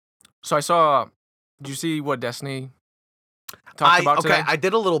So I saw. Did you see what Destiny talked about today? I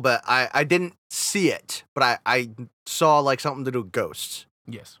did a little bit. I didn't see it, but I saw like something to do with ghosts.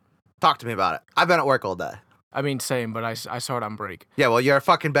 Yes. Talk to me about it. I've been at work all day. I mean, same, but I saw it on break. Yeah, well, you're a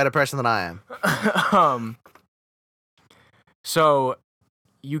fucking better person than I am. So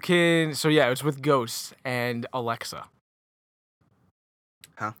you can. So yeah, it's with Ghosts and Alexa.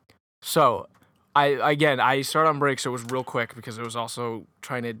 Huh? So I started on break, so it was real quick because it was also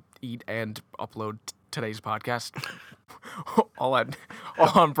trying to eat and upload today's podcast. all on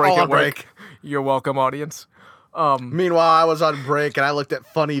break. All at on work. break. You're welcome, audience. Meanwhile, I was on break and I looked at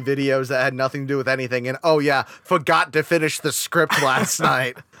funny videos that had nothing to do with anything, and oh yeah, forgot to finish the script last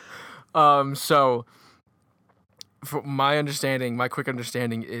night. So, from my understanding, my quick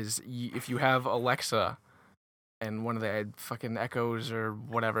understanding is if you have Alexa and one of the fucking Echoes or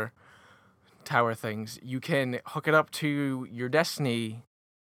whatever tower things, you can hook it up to your Destiny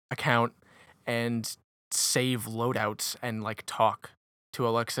account and save loadouts and like talk to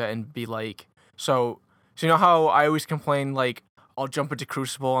Alexa and be like, so you know how I always complain, like, I'll jump into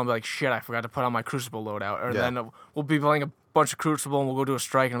Crucible and be like, shit, I forgot to put on my Crucible loadout. Or Yeah. then we'll be playing a bunch of Crucible and we'll go do a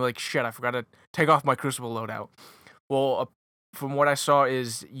strike and I'll be like, shit, I forgot to take off my Crucible loadout. Well, from what I saw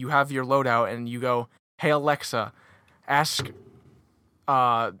is you have your loadout and you go, hey, Alexa, ask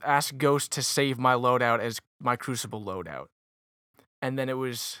Ghost to save my loadout as my Crucible loadout. And then it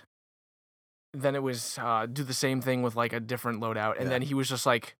was do the same thing with like a different loadout. And then he was just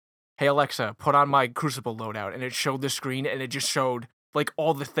like, hey, Alexa, put on my Crucible loadout. And it showed the screen and it just showed like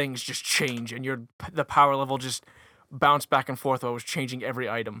all the things just change and the power level just bounced back and forth while it was changing every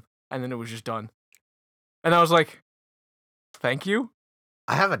item. And then it was just done. And I was like, thank you.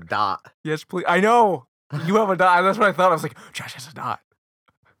 I have a dot. Yes, please. I know. You have a dot. That's what I thought. I was like, Josh has a dot.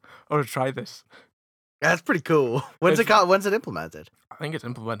 I want to try this. That's pretty cool. When's it implemented? I think it's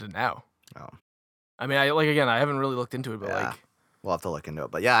implemented now. Oh. I mean, I haven't really looked into it, but Yeah. like, We'll have to look into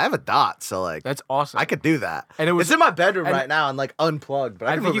it. But yeah, I have a dot, so like that's awesome. I could do that. And it was it's in my bedroom right now and like unplugged. But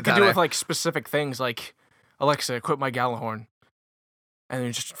I think you could do it with like specific things, like Alexa, equip my Gallahorn, and then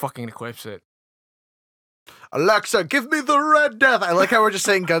it just fucking equips it. Alexa, give me the Red Death. I like how we're just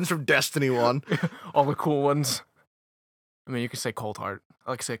saying guns from Destiny 1. All the cool ones. I mean, you could say Cold Heart.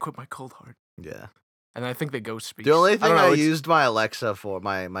 Alexa, equip my Cold Heart. Yeah. And I think the Ghost speaks. The only thing I used my Alexa for,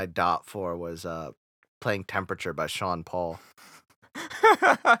 my dot for, was playing Temperature by Sean Paul.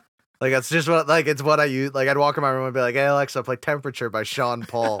 Like that's just it's what I use. Like I'd walk in my room and be like, "Hey Alexa, play Temperature by Sean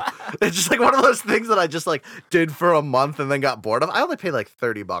Paul." It's just like one of those things that I just like did for a month and then got bored of. I only paid like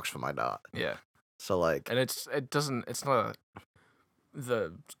 $30 for my dot. Yeah. So like, and it's not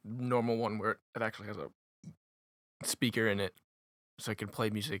the normal one where it actually has a speaker in it, so I can play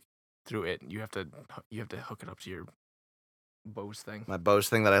music through it. You have to hook it up to your Bose thing. My Bose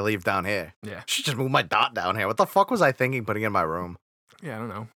thing that I leave down here. Yeah. Should just move my dot down here. What the fuck was I thinking putting it in my room? Yeah, I don't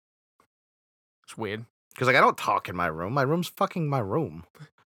know. It's weird. Because like I don't talk in my room. My room's fucking my room.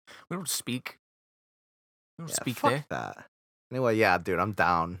 We don't speak. We don't speak fuck there. That. Anyway, yeah, dude, I'm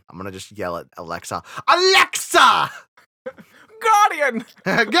down. I'm gonna just yell at Alexa. Alexa! Guardian!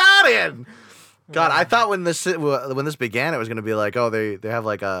 Guardian! God, I thought when this began, it was gonna be like, oh, they have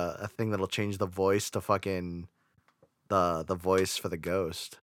like a thing that'll change the voice to fucking the voice for the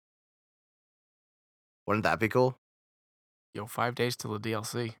Ghost. Wouldn't that be cool? Yo, 5 days till the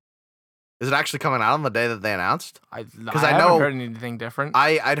DLC. Is it actually coming out on the day that they announced? Because I haven't heard anything different.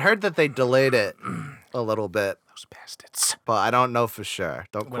 I'd heard that they delayed it a little bit. Those bastards. But I don't know for sure.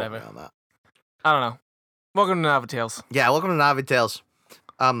 Don't quote Whatever. me on that. I don't know. Welcome to Navi Tales. Yeah, welcome to Navi Tales.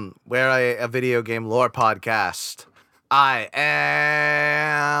 We're a video game lore podcast. I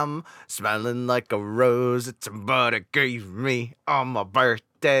am smelling like a rose that somebody gave me on my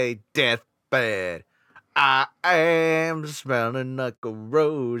birthday deathbed. I am smelling like a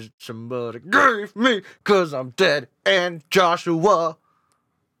rose that somebody gave me 'cause I'm dead and Joshua.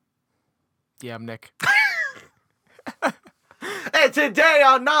 Yeah, I'm Nick. And today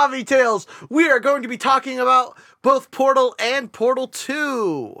on Navi Tales, we are going to be talking about both Portal and Portal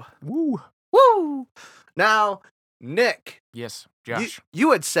 2. Woo. Woo! Now, Nick. Yes, Josh.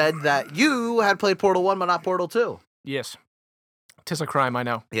 You had said that you had played Portal 1, but not Portal 2. Yes. 'Tis a crime, I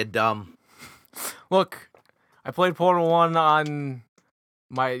know. You're dumb. Look, I played Portal 1 on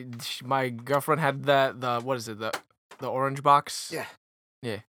my girlfriend had the orange box? Yeah.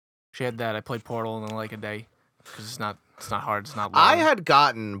 Yeah. She had that. I played Portal in like a day because it's not hard, it's not long. I had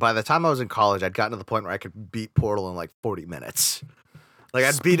gotten, by the time I was in college, I'd gotten to the point where I could beat Portal in like 40 minutes. Like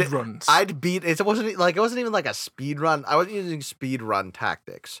I'd beat it. Runs. It wasn't even like a speed run. I wasn't using speed run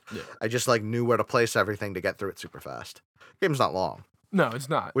tactics. Yeah. I just like knew where to place everything to get through it super fast. Game's not long. No, it's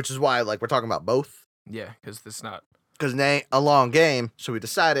not. which is why like we're talking about both. Yeah, because it's not. Because it ain't a long game, so we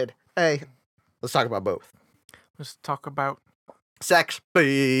decided, hey, let's talk about both. Let's talk about. Sex,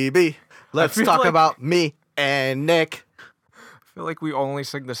 baby. Let's feel talk like- about me and Nick. I feel like we only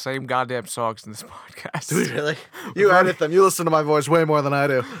sing the same goddamn songs in this podcast. Do we really? You edit them. You listen to my voice way more than I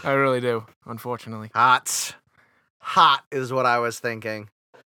do. I really do, unfortunately. Hot is what I was thinking.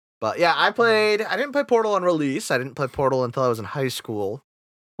 But yeah, I didn't play Portal on release. I didn't play Portal until I was in high school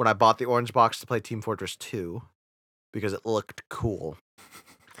when I bought the orange box to play Team Fortress 2 because it looked cool.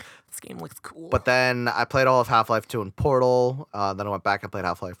 This game looks cool. But then I played all of Half-Life 2 and Portal. Then I went back and played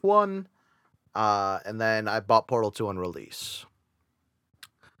Half-Life 1. And then I bought Portal 2 on release.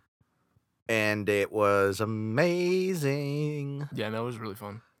 And it was amazing. Yeah, that was really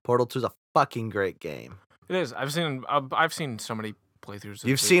fun. Portal 2 is a fucking great game. It is. I've seen so many playthroughs.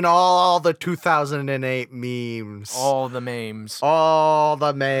 You've seen all the 2008 memes. all the memes. All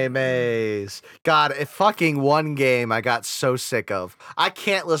the memes. God, if fucking one game I got so sick of. I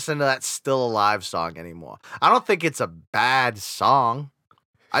can't listen to that Still Alive song anymore. I don't think it's a bad song.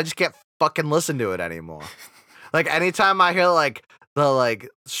 I just can't fucking listen to it anymore. Like anytime I hear like the like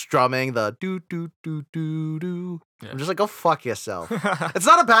strumming, the do do do do do, Yeah. I'm just like, go fuck yourself. It's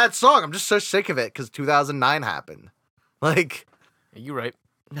not a bad song. I'm just so sick of it because 2009 happened. Like, You're right.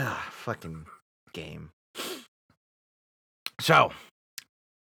 fucking game. So,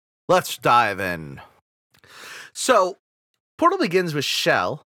 let's dive in. So, Portal begins with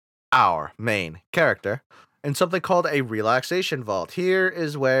Shell, our main character, in something called a relaxation vault. Here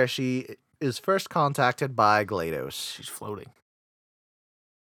is where she is first contacted by GLaDOS. She's floating.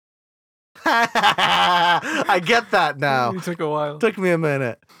 I get that now. It took a while. Took me a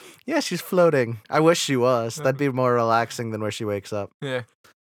minute. Yeah, she's floating. I wish she was. That'd be more relaxing than where she wakes up. Yeah.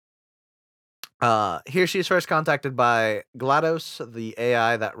 Here she is first contacted by GLaDOS, the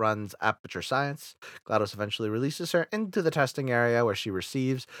AI that runs Aperture Science. GLaDOS eventually releases her into the testing area where she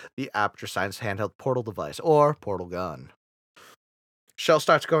receives the Aperture Science handheld portal device, or portal gun. Shell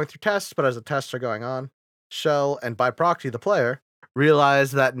starts going through tests, but as the tests are going on, Shell, and by proxy the player,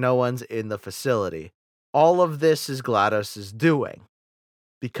 realize that no one's in the facility. All of this is GLaDOS' doing,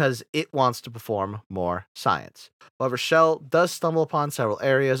 because it wants to perform more science. However, Shell does stumble upon several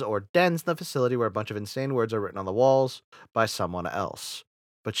areas or dens in the facility where a bunch of insane words are written on the walls by someone else.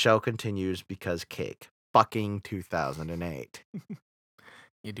 But Shell continues because cake. Fucking 2008.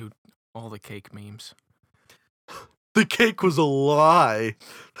 You do all the cake memes. The cake was a lie.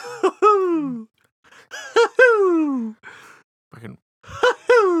 Fucking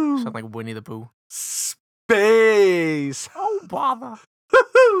sound like Winnie the Pooh. Space. Oh, bother.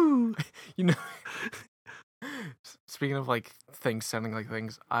 You know, speaking of like things sounding like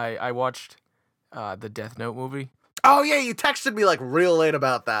things, I watched the Death Note movie. Oh yeah, you texted me like real late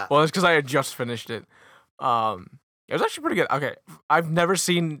about that. Well, it's because I had just finished it. It was actually pretty good. Okay, I've never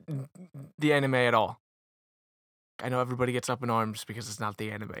seen the anime at all. I know everybody gets up in arms because it's not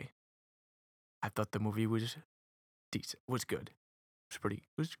the anime. I thought the movie was decent. Was good. It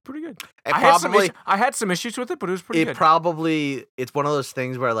was pretty good. It I had some issues with it, but it was pretty good. It's one of those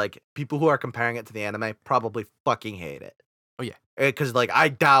things where like people who are comparing it to the anime probably fucking hate it. Oh, yeah. Because like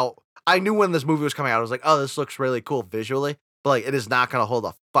I knew when this movie was coming out, I was like, oh, this looks really cool visually, but like it is not gonna hold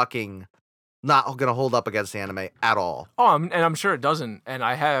up against the anime at all. Oh, and I'm sure it doesn't. And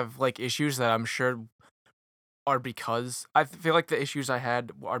I have like issues that I'm sure are because I feel like the issues I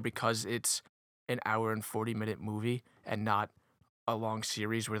had are because it's an hour and 40-minute movie and not a long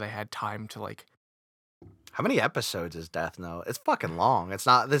series where they had time to like. How many episodes is Death Note? It's fucking long. It's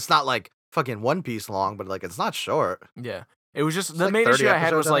not like fucking One Piece long, but like it's not short. Yeah, it was just It's the like main 30 issue I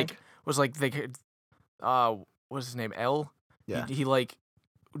had episodes, was like they could. What's his name? L. Yeah. He like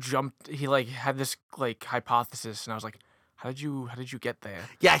jumped. He like had this like hypothesis, and I was like, how did you get there?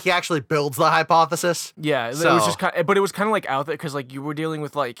 Yeah, he actually builds the hypothesis. Yeah, it So- was just kind of, but it was kind of like out there because like you were dealing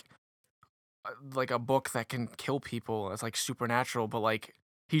with like a book that can kill people. It's like supernatural, but like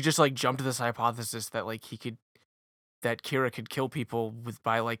he just like jumped to this hypothesis that like that Kira could kill people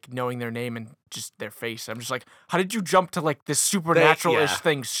by like knowing their name and just their face. I'm just like, how did you jump to like this supernatural-ish yeah.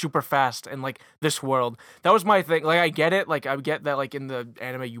 thing super fast in like this world? That was my thing. Like I get it. Like I get that like in the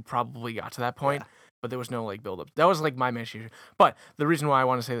anime you probably got to that point. Yeah. But there was no like build up. That was like my main issue. But the reason why I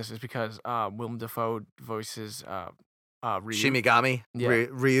want to say this is because Willem Dafoe voices Ryu. Shimigami. Yeah.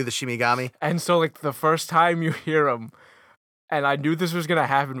 Ryu the Shimigami. And so like the first time you hear him, and I knew this was gonna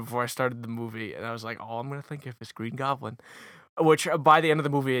happen before I started the movie, and I was like, all I'm gonna think of is Green Goblin. Which by the end of the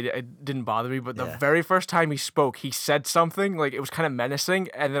movie it didn't bother me, but the Yeah. very first time he spoke, he said something like it was kind of menacing,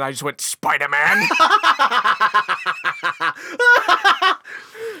 and then I just went Spider-Man.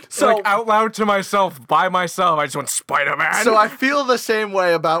 like out loud to myself, by myself, I just went Spider-Man. So I feel the same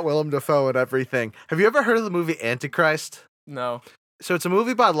way about Willem Dafoe and everything. Have you ever heard of the movie Antichrist? No. So it's a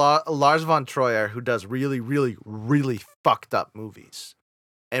movie by Lars von Trier, who does really, really, really fucked up movies.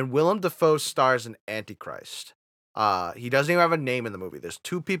 And Willem Dafoe stars in Antichrist. He doesn't even have a name in the movie. There's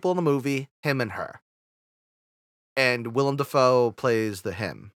two people in the movie, him and her. And Willem Dafoe plays the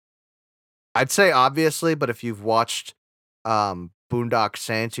him. I'd say obviously, but if you've watched Boondock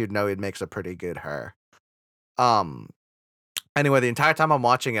Saints, you'd know he makes a pretty good her. Anyway, the entire time I'm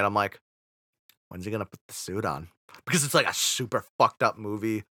watching it, I'm like, when's he gonna put the suit on? Because it's like a super fucked up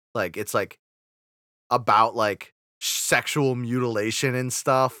movie. Like it's like about like sexual mutilation and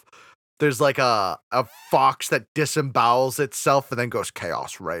stuff. There's like a fox that disembowels itself and then goes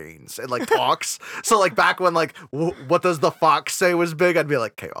chaos reigns and like talks. So like back when like what does the fox say was big, I'd be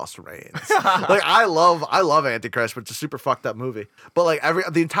like chaos reigns. Like I love Antichrist, but it's a super fucked up movie. But like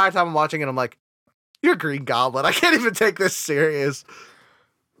the entire time I'm watching it, I'm like, you're Green Goblin. I can't even take this serious.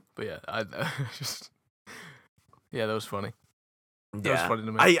 But yeah, I just that was funny. That Yeah. was funny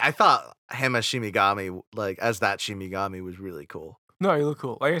to me. I thought him as Shimigami, like as that Shimigami, was really cool. No, you look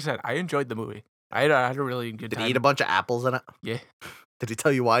cool. Like I said, I enjoyed the movie. I had a really good Did time. he eat a bunch of apples in it? Yeah. Did he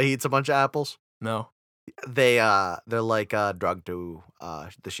tell you why he eats a bunch of apples? No. They're like drug to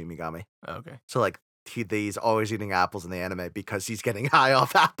the Shimigami. Oh, okay. So like he's always eating apples in the anime because he's getting high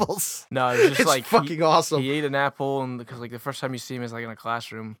off apples. No, it's just It's like fucking awesome. He ate an apple, and because like the first time you see him is like in a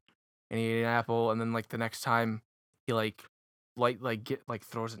classroom, and he ate an apple, and then like the next time he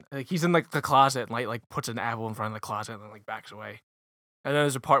throws it, like he's in like the closet and like puts an apple in front of the closet and then like backs away. And then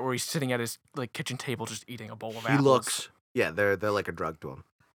there's a part where he's sitting at his like kitchen table just eating a bowl of apples. He looks, they're like a drug to him.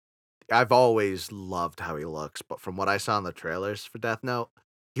 I've always loved how he looks, but from what I saw in the trailers for Death Note,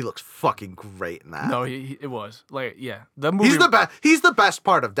 he looks fucking great in that. No, it was like the movie. He's the best. He's the best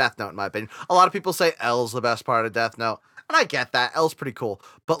part of Death Note in my opinion. A lot of people say L's the best part of Death Note, and I get that. L's pretty cool,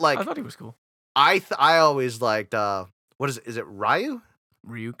 but like I thought he was cool. I always liked what is it? Is it Ryu?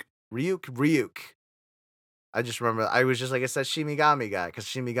 Ryuk. I just remember I was just like, it's that Shimigami guy because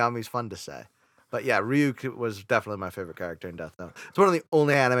Shimigami's fun to say. But yeah, Ryuk was definitely my favorite character in Death Note. It's one of the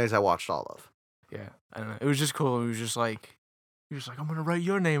only animes I watched all of. Yeah, I don't know. It was just cool. He was just like, I'm gonna write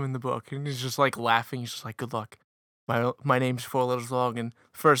your name in the book, and he's just like laughing. He's just like, good luck. My name's 4 letters long, and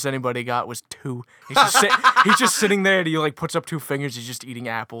first anybody got was 2. He's just sitting there, and he like puts up 2 fingers. He's just eating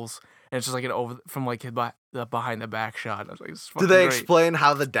apples, and it's just like an over from like the behind the back shot. I was like, did they explain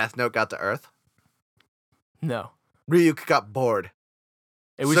how the Death Note got to Earth? No. Ryuk got bored.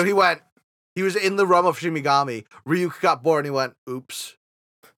 So he was in the realm of Shimigami. Ryuk got bored and he went, oops.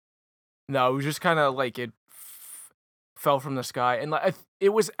 No, it was just kind of like it fell from the sky. And like, it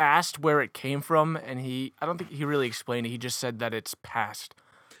was asked where it came from, and I don't think he really explained it. He just said that it's passed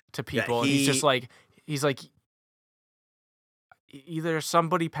to people. Yeah, and he's like, either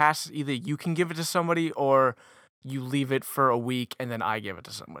you can give it to somebody or you leave it for a week and then I give it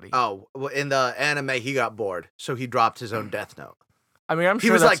to somebody. Oh, well, in the anime, he got bored, so he dropped his own Death Note. I mean,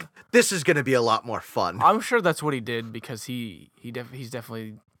 he was like, "This is going to be a lot more fun." I'm sure that's what he did because he's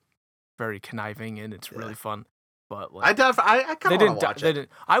definitely very conniving and it's really fun. But like, I kind of want to watch it.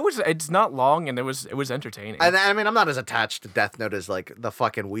 It's not long and it was entertaining. And I mean, I'm not as attached to Death Note as like the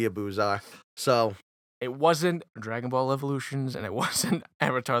fucking weeaboos are. So it wasn't Dragon Ball Evolutions and it wasn't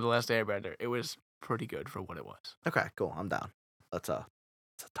Avatar: The Last Airbender. It was pretty good for what it was. Okay, cool. I'm down. Let's talk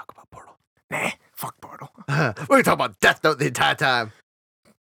about Portal. Nah, fuck Portal. We're gonna talk about Death Note the entire time.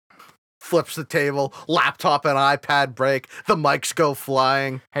 Flips the table, laptop and iPad break, the mics go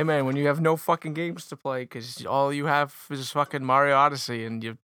flying. Hey man, when you have no fucking games to play because all you have is fucking Mario Odyssey and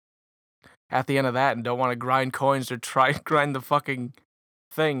you at the end of that and don't want to grind coins or try grind the fucking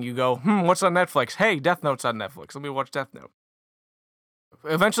thing, you go, what's on Netflix? Hey, Death Note's on Netflix. Let me watch Death Note.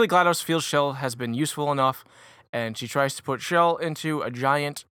 Eventually, GLaDOS feels Shell has been useful enough, and she tries to put Shell into a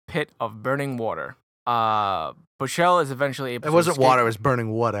giant pit of burning water. But Shell is eventually able to escape. Water, it was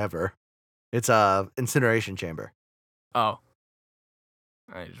burning whatever. It's a incineration chamber. Oh.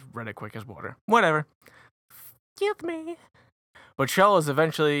 I just read it quick as water. Whatever. Excuse me. But Shell is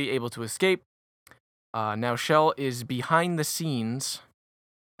eventually able to escape. Now Shell is behind the scenes,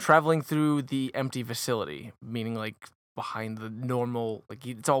 traveling through the empty facility, meaning like behind the normal, like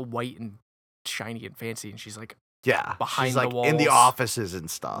it's all white and shiny and fancy, and she's like behind she's the like walls. In the offices and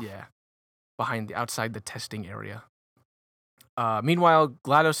stuff. Yeah. Outside the testing area. Meanwhile,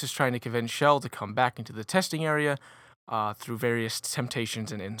 GLaDOS is trying to convince Shell to come back into the testing area through various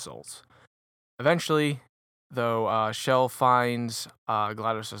temptations and insults. Eventually, though, Shell finds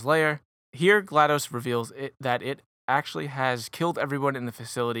GLaDOS' lair. Here, GLaDOS reveals that it actually has killed everyone in the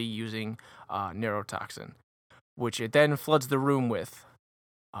facility using neurotoxin, which it then floods the room with.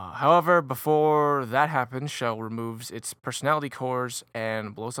 However, before that happens, Shell removes its personality cores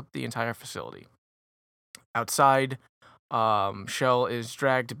and blows up the entire facility. Outside, Shell is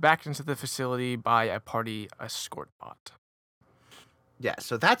dragged back into the facility by a party escort bot. Yeah,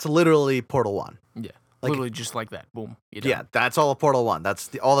 so that's literally Portal 1. Yeah, Like- literally just like that. Boom. You're done. Yeah, that's all of Portal 1. That's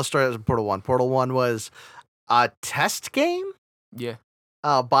all the story was in Portal 1. Portal 1 was a test game Yeah.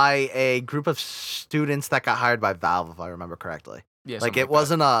 by a group of students that got hired by Valve, if I remember correctly. Yeah. Like, something it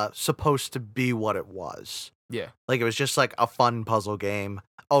wasn't supposed to be what it was. Yeah. Like, it was just like a fun puzzle game.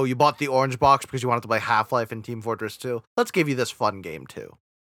 Oh, you bought the orange box because you wanted to play Half-Life and Team Fortress 2? Let's give you this fun game, too.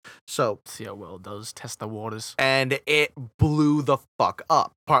 So, See how well it does. Test the waters. and it blew the fuck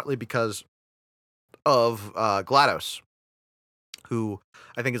up, partly because of GLaDOS, who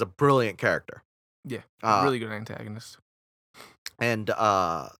I think is a brilliant character. Yeah. Uh, really good antagonist. and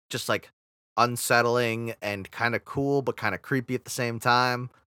just like unsettling and kind of cool but kind of creepy at the same time.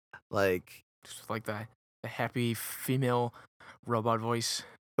 Like, Just like the happy female robot voice.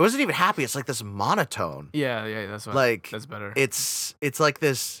 it wasn't even happy, it's like this monotone. Yeah. That's what. Like, That's better. it's like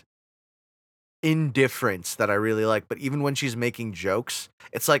this indifference that I really like, but even when she's making jokes,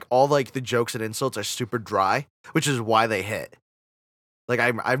 it's like all like the jokes and insults are super dry, which is why they hit. Like,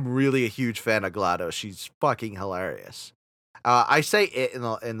 I'm really a huge fan of GLaDOS. She's fucking hilarious. I say it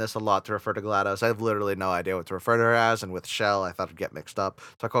in this a lot to refer to GLaDOS. I have literally no idea what to refer to her as, and with Shell, I thought it'd get mixed up,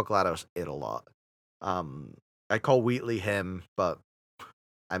 so I call GLaDOS it a lot. I call Wheatley him, but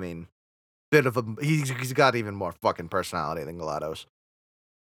I mean, bit of a he's got even more fucking personality than GLaDOS.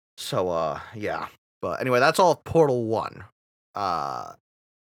 So yeah. But anyway, that's all of Portal 1.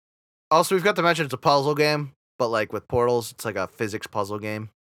 Also, we've got to mention it's a puzzle game, but like with Portals, it's like a physics puzzle game.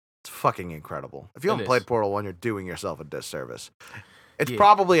 It's fucking incredible. If you It haven't is. played Portal 1, you're doing yourself a disservice. It's Yeah.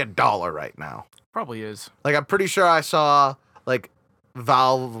 probably $1 right now. Probably is. Like, I'm pretty sure I saw like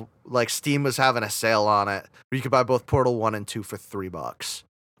Valve, like Steam was having a sale on it where you could buy both Portal 1 and 2 for $3.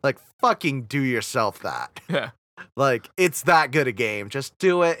 Like, fucking do yourself that. Yeah. Like, it's that good a game. Just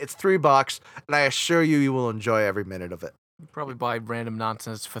do it. It's $3, and I assure you, you will enjoy every minute of it. Probably buy random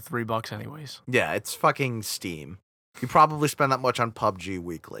nonsense for $3 anyways. Yeah, it's fucking Steam. You probably spend that much on PUBG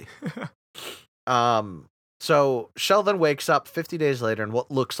weekly. So Shell then wakes up 50 days later in what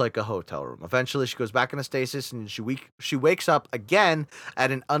looks like a hotel room. Eventually, she goes back into stasis, and she wakes up again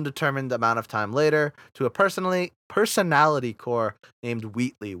at an undetermined amount of time later to a personality core named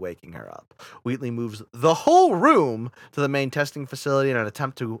Wheatley waking her up. Wheatley moves the whole room to the main testing facility in an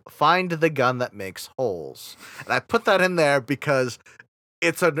attempt to find the gun that makes holes. And I put that in there because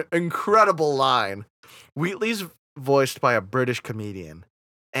it's an incredible line. Wheatley's voiced by a British comedian,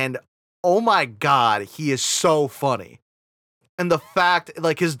 and oh my god, he is so funny. And the fact,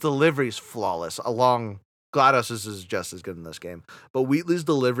 like, his delivery is flawless. GLaDOS is just as good in this game, but Wheatley's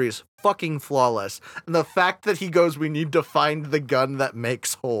delivery is fucking flawless. And the fact that he goes, "We need to find the gun that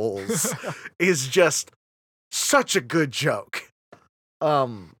makes holes," is just such a good joke.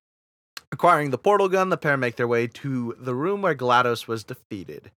 Acquiring the portal gun, the pair make their way to the room where GLaDOS was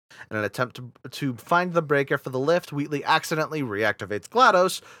defeated. In an attempt to find the breaker for the lift, Wheatley accidentally reactivates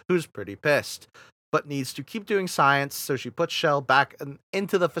GLaDOS, who's pretty pissed, but needs to keep doing science, so she puts Shell back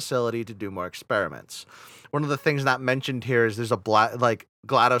into the facility to do more experiments. One of the things not mentioned here is there's a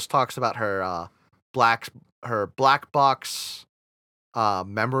GLaDOS talks about her black box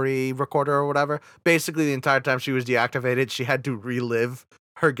memory recorder or whatever. Basically, the entire time she was deactivated, she had to relive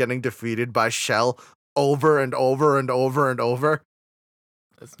her getting defeated by Shell over and over and over and over.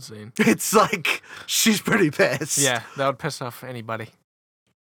 That's insane. It's like, she's pretty pissed. Yeah, that would piss off anybody.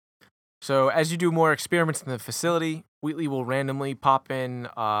 So as you do more experiments in the facility, Wheatley will randomly pop in,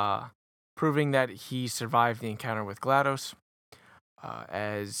 proving that he survived the encounter with GLaDOS.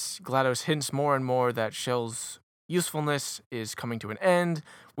 As GLaDOS hints more and more that Shell's usefulness is coming to an end,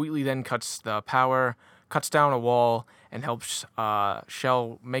 Wheatley then cuts the power, cuts down a wall, and helps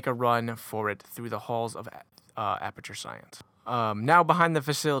Shell make a run for it through the halls of Aperture Science. Now behind the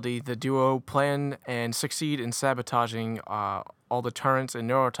facility, the duo plan and succeed in sabotaging all the turrets and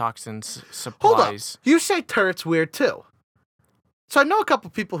neurotoxins Hold up. supplies. You say turret's weird too. So I know a couple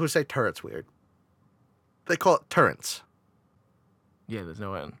people who say turret's weird. They call it turrets. Yeah, there's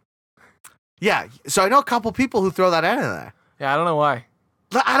no end. Yeah, so I know a couple people who throw that N in there. Yeah, I don't know why.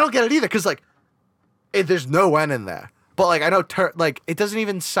 I don't get it either, because like, there's no N in there. But like, I know it doesn't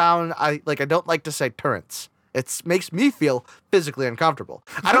even sound. I don't like to say turrets. It makes me feel physically uncomfortable.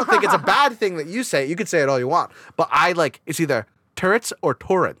 I don't think it's a bad thing that you say it. You can say it all you want. But it's either turrets or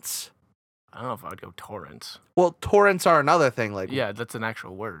torrents. I don't know if I would go torrents. Well, torrents are another thing. Like, Yeah, that's an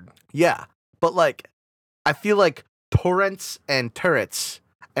actual word. yeah, but like, I feel like torrents and turrets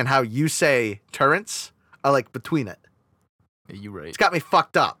and how you say turrets are like between it. Yeah, you're right. It's got me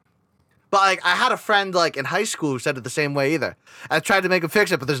fucked up. But like, I had a friend like in high school who said it the same way either. I tried to make him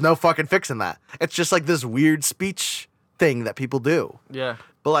fix it, but there's no fucking fixing that. It's just like this weird speech thing that people do. Yeah.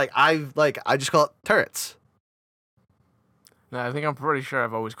 But like, I just call it turrets. No, I think I'm pretty sure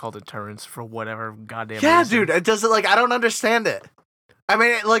I've always called it turrents for whatever goddamn Yeah, reason. dude, it doesn't like I don't understand it. I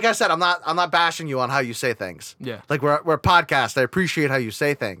mean, like I said, I'm not bashing you on how you say things. Yeah. Like we're a podcast. I appreciate how you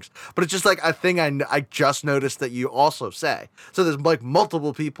say things, but it's just like a thing I just noticed that you also say. So there's like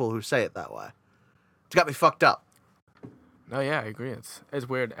multiple people who say it that way. It's got me fucked up. No, yeah, I agree. It's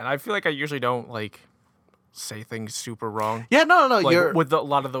weird, and I feel like I usually don't like say things super wrong. Yeah, no, Like you're with a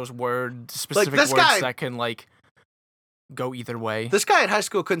lot of those specific this words guy- that can like go either way. this guy in high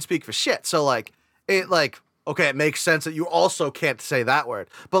school couldn't speak for shit. So like it like okay, it makes sense that you also can't say that word,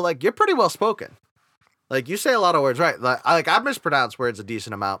 but like you're pretty well spoken. Like you say a lot of words right. Like I mispronounce words a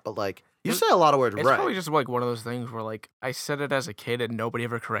decent amount, but like you say a lot of words It's right. probably just like one of those things where like I said it as a kid and nobody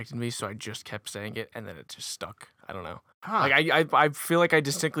ever corrected me, so I just kept saying it and then it just stuck. I don't know. Huh. Like I feel like I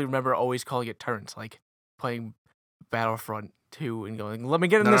distinctly remember always calling it turrets, like playing Battlefront 2 and going, "Let me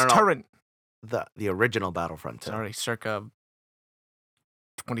get in No, this no, no. turret." the original Battlefront 2. Sorry, circa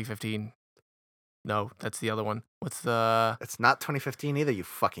 2015. No, that's the other one. What's the? It's not 2015 either, you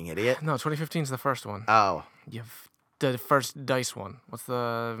fucking idiot. No, 2015 is the first one. Oh. The first Dice one. What's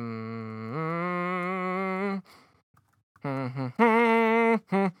the?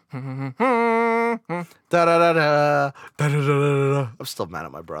 Da da da da da da da da. I'm still mad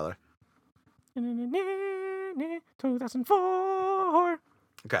at my brother. 2004.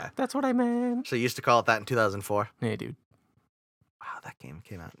 Okay. That's what I meant. So you used to call it that in 2004? Hey, dude. Wow, that game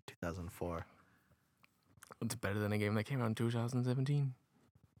came out in 2004. It's better than a game that came out in 2017.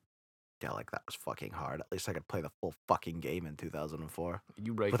 Yeah, like that was fucking hard. At least I could play the full fucking game in 2004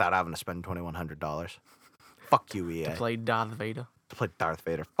 You right. without having to spend $2,100. Fuck you, EA. To play Darth Vader. To play Darth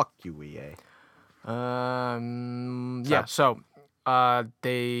Vader. Fuck you, EA. Yeah, so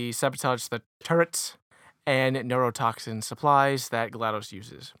they sabotage the turrets and neurotoxin supplies that GLaDOS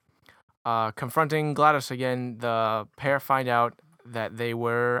uses. Confronting GLaDOS again, the pair find out that they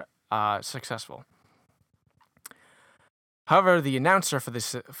were successful. However, the announcer for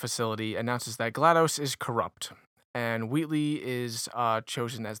this facility announces that GLaDOS is corrupt, and Wheatley is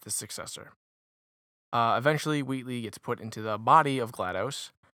chosen as the successor. Eventually, Wheatley gets put into the body of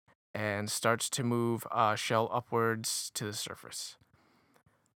GLaDOS and starts to move Shell upwards to the surface.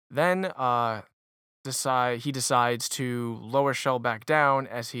 Then he decides to lower Shell back down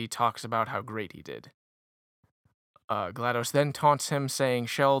as he talks about how great he did. GLaDOS then taunts him, saying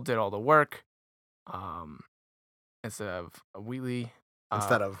Shell did all the work instead of Wheatley.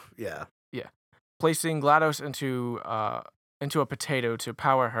 Yeah. Placing GLaDOS into a potato to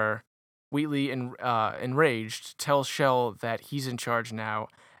power her, Wheatley, enraged, tells Shell that he's in charge now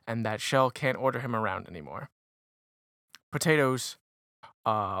and that Shell can't order him around anymore. Potatoes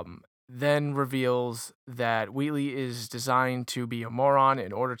then reveals that Wheatley is designed to be a moron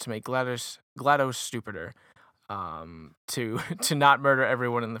in order to make GLaDOS stupider, to not murder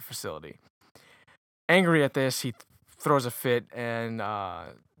everyone in the facility. Angry at this, he throws a fit, and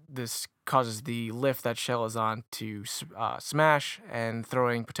this causes the lift that Shell is on to smash, and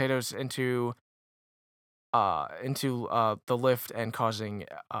throwing Potatoes into the lift and causing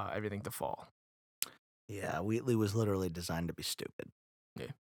everything to fall. Yeah, Wheatley was literally designed to be stupid. Yeah.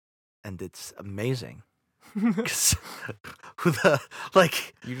 And it's amazing. 'Cause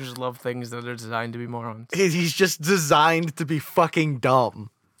You just love things that are designed to be morons. he's just designed to be fucking dumb.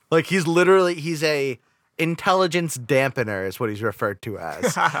 Like he's a intelligence dampener is what he's referred to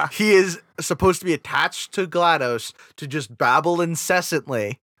as. He is supposed to be attached to GLaDOS to just babble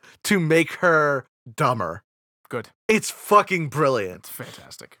incessantly to make her dumber. Good. It's fucking brilliant. It's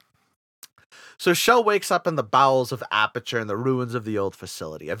fantastic. So Shell wakes up in the bowels of Aperture in the ruins of the old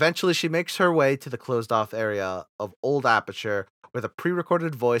facility. Eventually, she makes her way to the closed-off area of Old Aperture, where the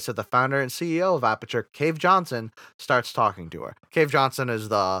pre-recorded voice of the founder and CEO of Aperture, Cave Johnson, starts talking to her. Cave Johnson is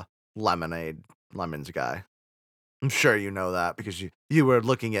the Lemons guy. I'm sure you know that because you were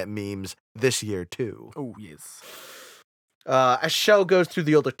looking at memes this year too. Oh, yes. As Shell goes through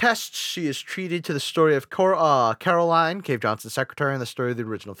the older tests, she is treated to the story of Caroline, Cave Johnson's secretary, and the story of the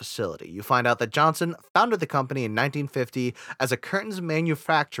original facility. You find out that Johnson founded the company in 1950 as a curtains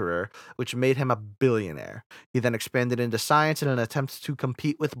manufacturer, which made him a billionaire. He then expanded into science in an attempt to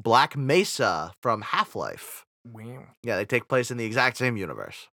compete with Black Mesa from Half-Life. Wow. Yeah, they take place in the exact same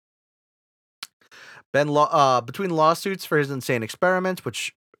universe. Between lawsuits for his insane experiments,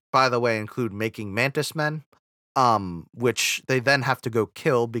 which, by the way, include making mantis men, which they then have to go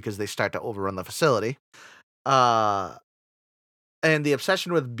kill because they start to overrun the facility. And the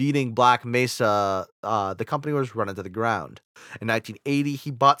obsession with beating Black Mesa, the company was run into the ground. In 1980,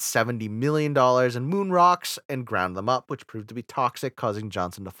 he bought $70 million in moon rocks and ground them up, which proved to be toxic, causing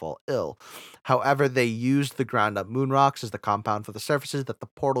Johnson to fall ill. However, they used the ground up moon rocks as the compound for the surfaces that the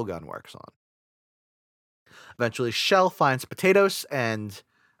portal gun works on. Eventually, Shell finds potatoes, and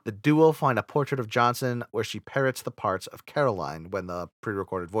the duo find a portrait of Johnson where she parrots the parts of Caroline when the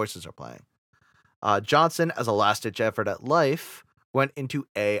pre-recorded voices are playing. Johnson, as a last-ditch effort at life, went into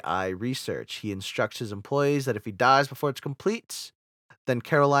AI research. He instructs his employees that if he dies before it's complete, then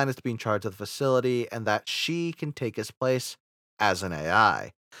Caroline is to be in charge of the facility and that she can take his place as an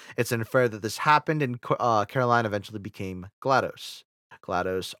AI. It's inferred that this happened and Caroline eventually became GLaDOS.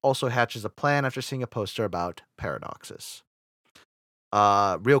 GLaDOS also hatches a plan after seeing a poster about paradoxes.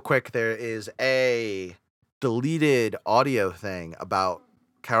 Real quick, there is a deleted audio thing about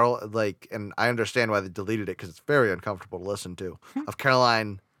Carol, and I understand why they deleted it because it's very uncomfortable to listen to, of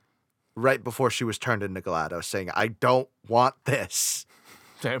Caroline right before she was turned into GLaDOS saying, "I don't want this."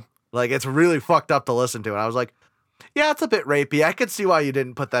 Damn. It's really fucked up to listen to. And I was like, yeah, it's a bit rapey. I could see why you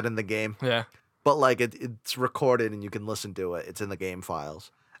didn't put that in the game. Yeah. But, it's recorded and you can listen to it. It's in the game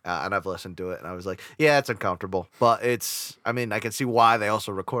files. And I've listened to it and I was like, yeah, it's uncomfortable. But I can see why they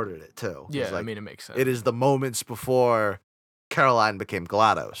also recorded it too. Yeah, it makes sense. It is the moments before Caroline became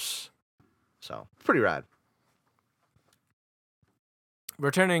GLaDOS. So, pretty rad.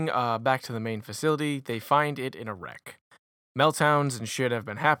 Returning back to the main facility, they find it in a wreck. Meltdowns and shit have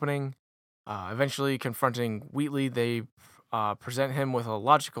been happening. Eventually, confronting Wheatley, they present him with a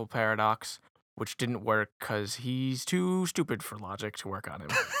logical paradox, which didn't work because he's too stupid for logic to work on him.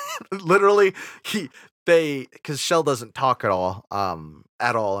 Literally, because Shell doesn't talk at all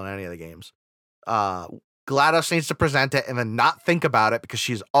in any of the games. GLaDOS needs to present it and then not think about it because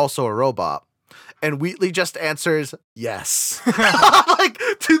she's also a robot. And Wheatley just answers yes.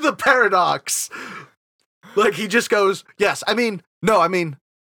 To the paradox. He just goes, yes. No,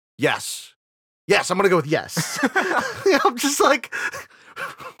 yes. Yes, I'm going to go with yes. I'm just like,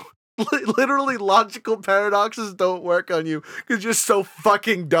 literally logical paradoxes don't work on you because you're so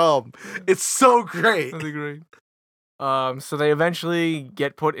fucking dumb. It's so great. That's great. So they eventually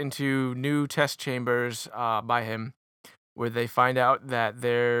get put into new test chambers by him, where they find out that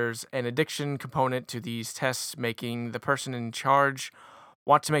there's an addiction component to these tests, making the person in charge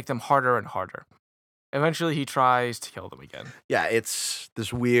want to make them harder and harder. Eventually, he tries to kill them again. Yeah, it's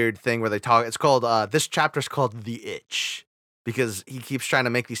this weird thing where they talk. It's called, this chapter's called The Itch, because he keeps trying to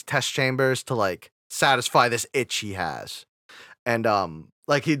make these test chambers to, satisfy this itch he has. And,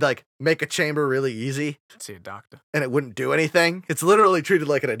 he'd, make a chamber really easy. Should see a doctor. And it wouldn't do anything. It's literally treated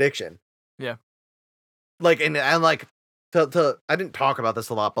like an addiction. Yeah. I didn't talk about this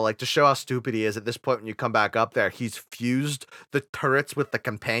a lot, but to show how stupid he is, at this point when you come back up there, he's fused the turrets with the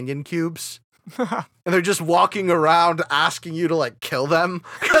companion cubes. And they're just walking around asking you to kill them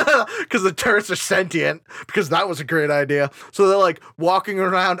because the turrets are sentient, because that was a great idea. So they're walking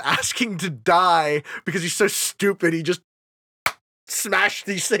around asking to die because he's so stupid. He just smashed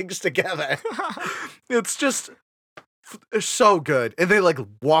these things together. It's just so good. And they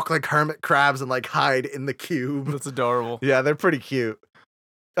walk like hermit crabs and hide in the cube. That's adorable. Yeah, they're pretty cute.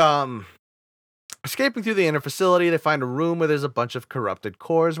 Escaping through the inner facility, they find a room where there's a bunch of corrupted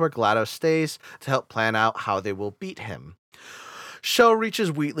cores where GLaDOS stays to help plan out how they will beat him. Shell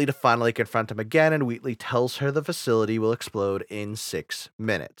reaches Wheatley to finally confront him again, and Wheatley tells her the facility will explode in 6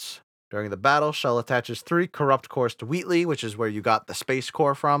 minutes. During the battle, Shell attaches 3 corrupt cores to Wheatley, which is where you got the space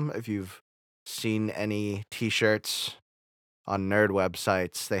core from. If you've seen any t-shirts on nerd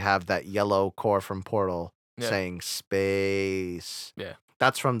websites, they have that yellow core from Portal saying space. Yeah.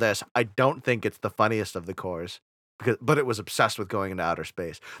 That's from this. I don't think it's the funniest of the cores, but it was obsessed with going into outer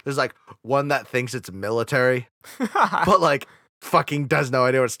space. There's one that thinks it's military, but fucking does no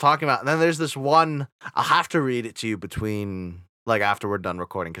idea what it's talking about. And then there's this one, I'll have to read it to you between after we're done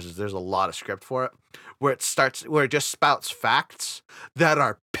recording, because there's a lot of script for it, where it just spouts facts that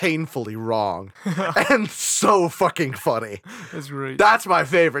are painfully wrong and so fucking funny. That's great. That's my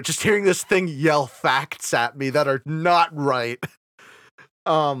favorite. Just hearing this thing yell facts at me that are not right.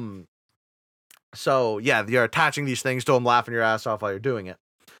 So yeah, you're attaching these things to him, laughing your ass off while you're doing it.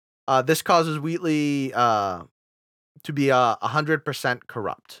 This causes Wheatley to be 100%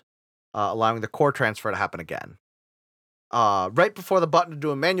 corrupt, allowing the core transfer to happen again. Right before the button to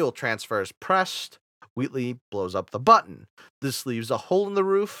do a manual transfer is pressed, Wheatley blows up the button. This leaves a hole in the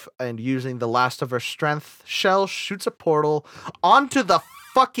roof, and using the last of her strength, Shell shoots a portal onto the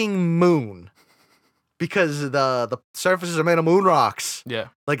fucking moon. Because the surfaces are made of moon rocks. Yeah.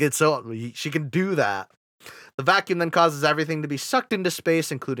 Like, it's so... She can do that. The vacuum then causes everything to be sucked into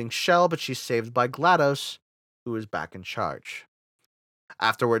space, including Shell, but she's saved by GLaDOS, who is back in charge.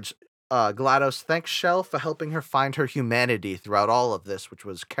 Afterwards, GLaDOS thanks Shell for helping her find her humanity throughout all of this, which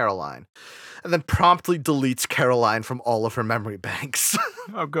was Caroline, and then promptly deletes Caroline from all of her memory banks.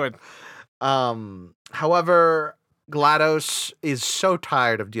 Oh, good. However, GLaDOS is so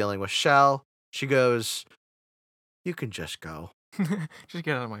tired of dealing with Shell, she goes, "You can just go. Just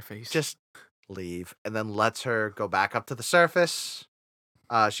get out of my face. Just leave," and then lets her go back up to the surface.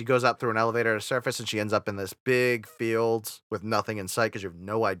 She goes up through an elevator to the surface, and she ends up in this big field with nothing in sight because you have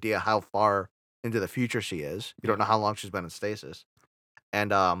no idea how far into the future she is. You don't know how long she's been in stasis.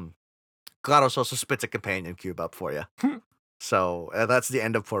 And GLaDOS also spits a companion cube up for you. So that's the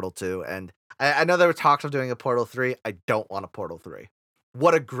end of Portal 2. And I know there were talks of doing a Portal 3. I don't want a Portal 3.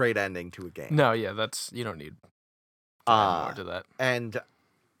 What a great ending to a game. No, yeah, you don't need to add more to that. And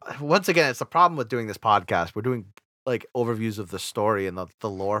once again, it's the problem with doing this podcast. We're doing like overviews of the story and the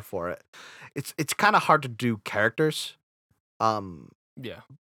lore for it. It's kind of hard to do characters. Yeah.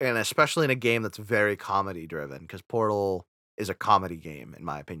 And especially in a game that's very comedy driven, because Portal is a comedy game, in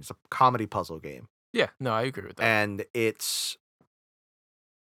my opinion. It's a comedy puzzle game. Yeah, no, I agree with that. And it's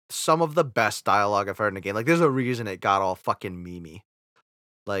some of the best dialogue I've heard in a game. Like, there's a reason it got all fucking memey.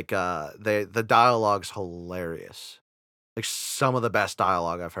 Like, the dialogue's hilarious. Like, some of the best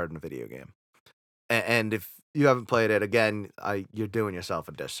dialogue I've heard in a video game. And if you haven't played it, again, you're doing yourself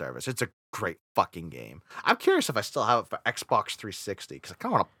a disservice. It's a great fucking game. I'm curious if I still have it for Xbox 360, because I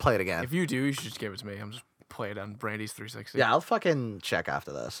kind of want to play it again. If you do, you should just give it to me. I'm just play it on Brandy's 360. Yeah, I'll fucking check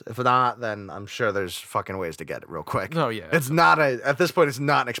after this. If not, then I'm sure there's fucking ways to get it real quick. No, yeah. It's not at this point, it's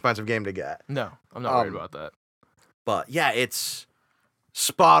not an expensive game to get. No, I'm not worried about that. But yeah, it's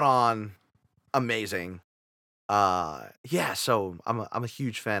spot on, amazing. Yeah, so I'm a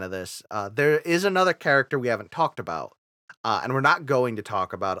huge fan of this. There is another character we haven't talked about. And we're not going to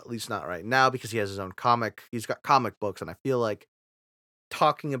talk about, at least not right now, because he has his own comic. He's got comic books, and I feel like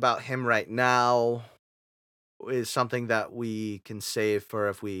talking about him right now is something that we can save for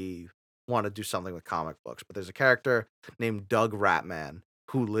if we want to do something with comic books. But there's a character named Doug Ratman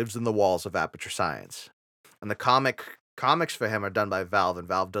who lives in the walls of Aperture Science. And the comics for him are done by Valve, and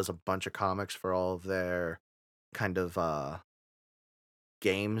Valve does a bunch of comics for all of their kind of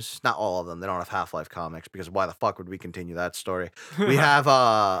games. Not all of them. They don't have Half-Life comics, because why the fuck would we continue that story? We have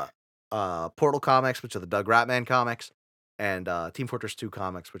Portal comics, which are the Doug Ratman comics, and Team Fortress 2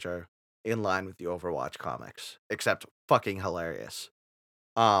 comics, which are in line with the Overwatch comics, except fucking hilarious.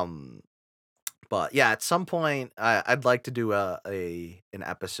 But yeah, at some point I'd like to do an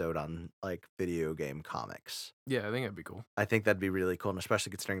episode on like video game comics. Yeah, I think that'd be cool. I think that'd be really cool, and especially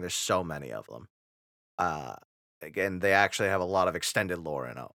considering there's so many of them. Again, they actually have a lot of extended lore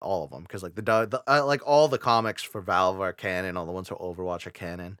in all of them, because like like all the comics for Valve are canon. All the ones for Overwatch are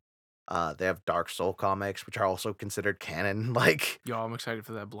canon. They have Dark Soul comics, which are also considered canon. Like, Yo, I'm excited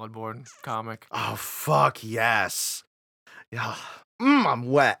for that Bloodborne comic. oh fuck yes, yeah,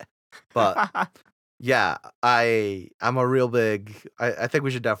 I'm wet. But yeah, I'm a real big. I think we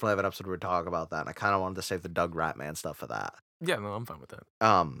should definitely have an episode where we talk about that. And I kind of wanted to save the Doug Ratman stuff for that. Yeah, no, I'm fine with that.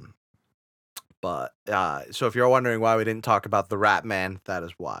 But so if you're wondering why we didn't talk about the Ratman, that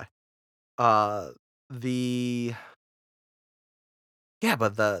is why. That's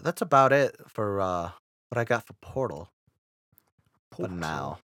about it for what I got for Portal. But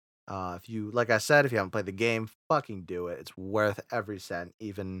now, if you, like I said, if you haven't played the game, fucking do it. It's worth every cent,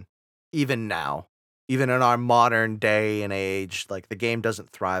 even now. Even in our modern day and age, like, the game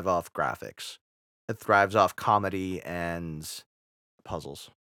doesn't thrive off graphics. It thrives off comedy and puzzles.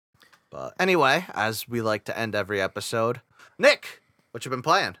 But anyway, as we like to end every episode, Nick, what you been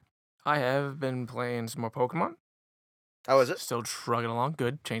playing? I have been playing some more Pokemon. How is it? Still trugging along.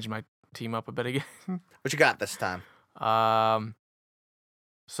 Good. Changing my team up a bit again. What you got this time?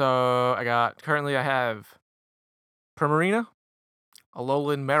 So currently I have Primarina,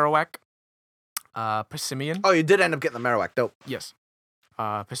 Alolan Marowak, Passimian. Oh, you did end up getting the Marowak. Dope. Yes.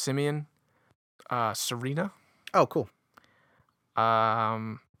 Passimian, Serena, Oh, cool.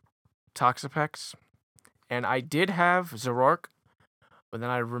 Toxapex, and I did have Zoroark, but then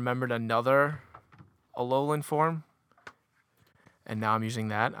I remembered another Alolan form, and now I'm using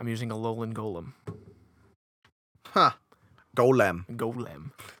that. I'm using Alolan Golem. Huh. Golem.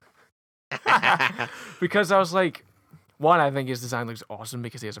 Because I was like, one, I think his design looks awesome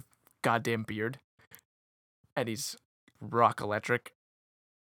because he has a goddamn beard. and he's rock electric.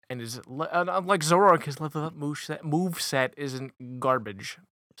 And unlike Zoroark, his level up move set isn't garbage.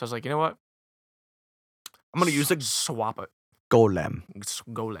 So I was like, you know what? I'm gonna use a swap it. golem.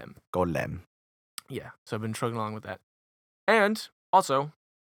 Golem. Golem. Yeah. So I've been trugging along with that. And also,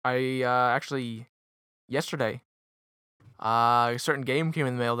 I actually yesterday, a certain game came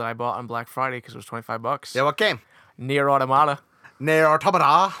in the mail that I bought on Black Friday because it was $25. Yeah, what game? Nier Automata. Nier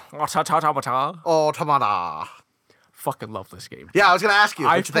Automata. Automata. Fucking love this game. Yeah, I was gonna ask you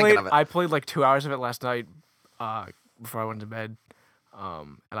what you thinking of it. I played like 2 hours of it last night, before I went to bed.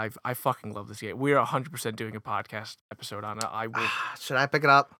 And I fucking love this game. We are 100% doing a podcast episode on it. I will. Should I pick it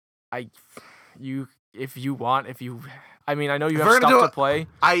up? If you want, I mean, I know you If have we're gonna stuff do to play.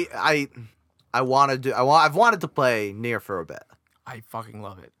 I've wanted to play Nier for a bit. I fucking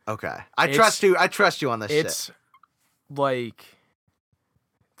love it. Okay. I trust you on this shit. It's like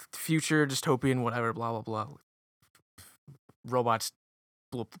future dystopian, whatever, blah blah blah. Robots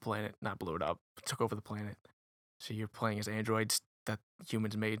blew up the planet, not blew it up, but took over the planet. So you're playing as androids that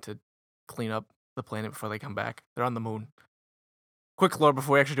humans made to clean up the planet before they come back. They're on the moon. Quick lore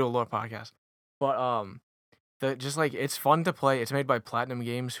before we actually do a lore podcast. But it's fun to play. It's made by Platinum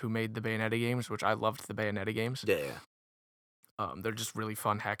Games, who made the Bayonetta games, which I loved the Bayonetta games. Yeah. They're just really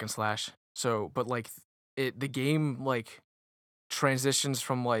fun hack and slash. So, but like the game like transitions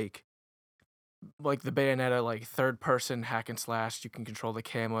from like the Bayonetta like third person hack and slash. You can control the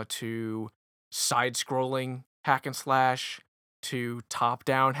camera to side scrolling hack and slash to top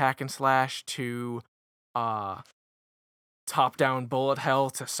down hack and slash to top down bullet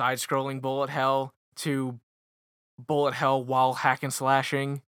hell to side scrolling bullet hell to bullet hell while hack and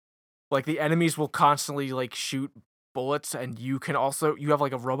slashing. Like the enemies will constantly like shoot bullets, and you have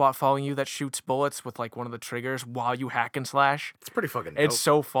like a robot following you that shoots bullets with like one of the triggers while you hack and slash. It's pretty fucking dope. It's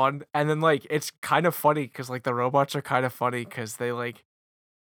so fun. And then like it's kind of funny because like the robots are kind of funny because they like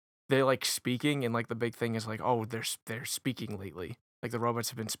speaking, and like the big thing is like, oh, they're speaking lately. Like the robots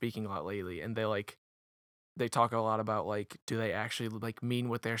have been speaking a lot lately, and they talk a lot about like, do they actually like mean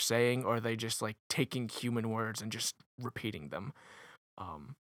what they're saying, or are they just like taking human words and just repeating them?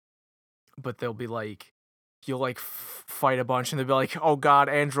 But they'll be like, you'll like fight a bunch, and they'll be like, oh god,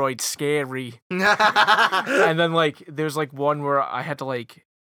 android scary. And then like there's like one where I had to like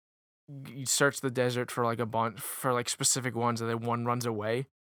you search the desert for like a bunch for like specific ones, and then one runs away,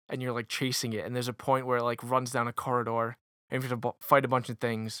 and you're like chasing it, and there's a point where it like runs down a corridor, and you have to fight a bunch of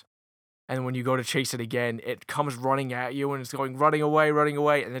things. And when you go to chase it again, it comes running at you, and it's going running away,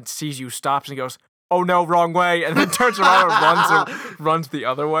 and then sees you, stops, and goes, oh no, wrong way, and then turns around and runs the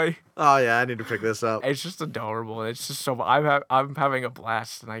other way. Oh yeah, I need to pick this up. It's just adorable. It's just so I'm having a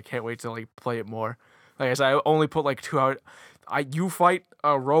blast, and I can't wait to like play it more. Like I said, I only put like 2 hours. You fight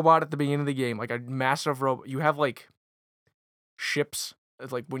a robot at the beginning of the game, like a massive robot. You have like ships.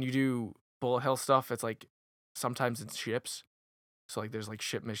 It's like when you do bullet hell stuff, it's like sometimes it's ships. So like there's like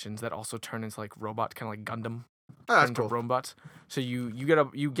ship missions that also turn into like robot, kind of like Gundam. Oh, that's cool. Robots. So you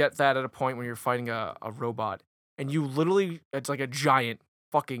get that at a point when you're fighting a robot, and you literally, it's like a giant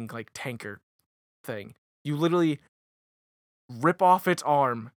fucking like tanker thing. You literally rip off its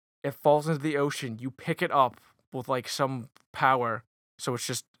arm, it falls into the ocean, you pick it up with like some power, so it's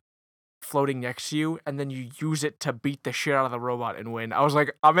just floating next to you, and then you use it to beat the shit out of the robot and win. I was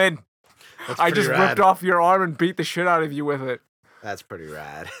like, I'm in. I just ripped off your arm and beat the shit out of you with it. That's pretty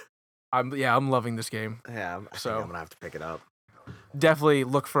rad. I'm loving this game. Yeah, I think I'm gonna have to pick it up. Definitely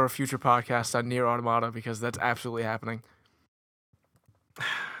look for a future podcast on Nier Automata, because that's absolutely happening.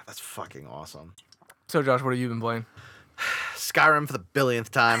 That's fucking awesome. So Josh, what have you been playing? Skyrim for the billionth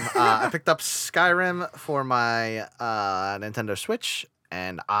time. I picked up Skyrim for my Nintendo Switch,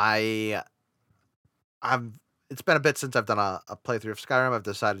 and it's been a bit since I've done a playthrough of Skyrim. I've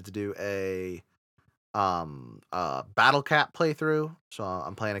decided to do a Battle Cat playthrough. So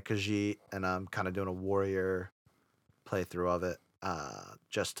I'm playing a Khajiit, and I'm kind of doing a warrior playthrough of it,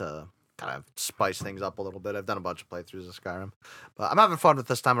 just to kind of spice things up a little bit. I've done a bunch of playthroughs of Skyrim, but I'm having fun with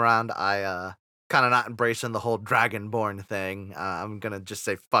this time around. I kind of not embracing the whole Dragonborn thing. I'm gonna just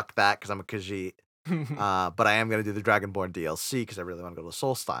say fuck that because I'm a Khajiit. But I am gonna do the Dragonborn DLC because I really want to go to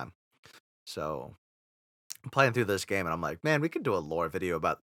Solstheim. So I'm playing through this game, and I'm like, man, we could do a lore video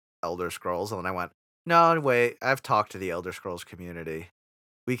about Elder Scrolls. And then I went, no, wait, I've talked to the Elder Scrolls community.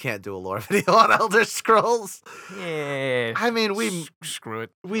 We can't do a lore video on Elder Scrolls. Yeah. I mean, screw it.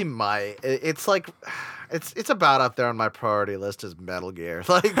 We might. It's like, it's about up there on my priority list as Metal Gear.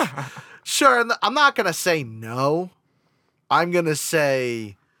 Like, sure, I'm not gonna say no. I'm gonna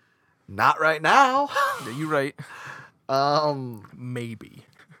say, not right now. Yeah, you're right. Maybe. Maybe.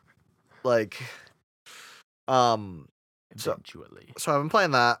 Like, So Eventually. so I've been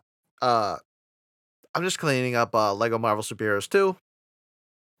playing that. I'm just cleaning up Lego Marvel Superheroes 2,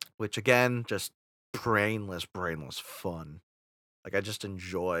 which again, just brainless fun. Like I just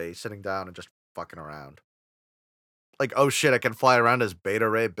enjoy sitting down and just fucking around. Like, oh shit, I can fly around as Beta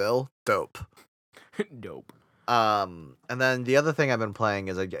Ray Bill. Dope. Dope. And then the other thing I've been playing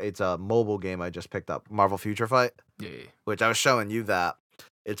is it's a mobile game I just picked up, Marvel Future Fight, Yeah. which I was showing you that.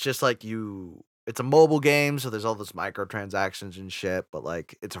 It's just like it's a mobile game, so there's all this microtransactions and shit, but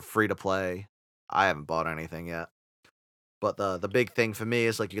like it's a free to play. I haven't bought anything yet. But the big thing for me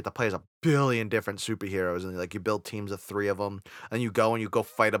is like you get to play as a billion different superheroes, and like you build teams of 3 of them, and you go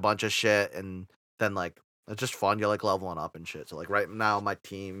fight a bunch of shit, and then like it's just fun. You're like leveling up and shit. So like right now my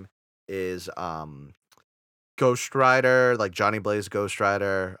team is Ghost Rider, like Johnny Blaze Ghost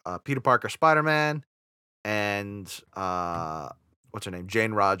Rider, Peter Parker Spider Man, and what's her name?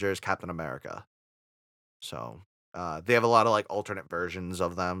 Jane Rogers Captain America. So they have a lot of like alternate versions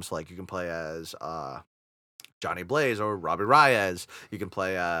of them. So like you can play as Johnny Blaze or Robbie Reyes. You can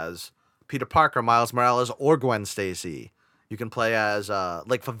play as Peter Parker, Miles Morales, or Gwen Stacy. You can play as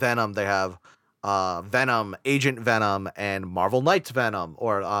like for Venom, they have Venom, Agent Venom, and Marvel Knights Venom,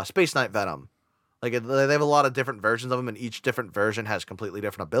 or Space Knight Venom. Like they have a lot of different versions of them, and each different version has completely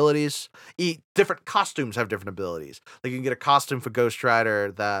different abilities. Different costumes have different abilities. Like you can get a costume for Ghost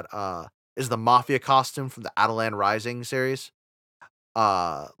Rider that is the Mafia costume from the Adelan Rising series.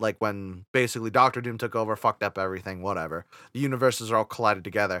 Like when basically Doctor Doom took over, fucked up everything, whatever. The universes are all collided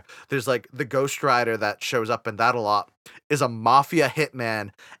together. There's like the Ghost Rider that shows up in that a lot is a mafia hitman,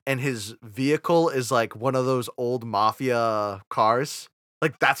 and his vehicle is like one of those old mafia cars.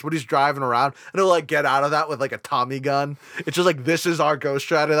 Like that's what he's driving around, and he'll like get out of that with like a Tommy gun. It's just like this is our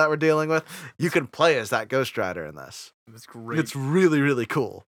Ghost Rider that we're dealing with. You can play as that Ghost Rider in this. That's great. It's really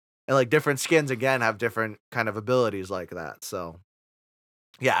cool, and like different skins again have different kind of abilities like that. So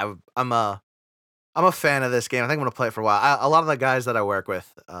yeah, I'm a fan of this game. I think I'm gonna play it for a while. A lot of the guys that I work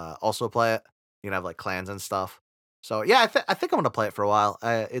with also play it. You can have like clans and stuff. So yeah, I think I'm gonna play it for a while.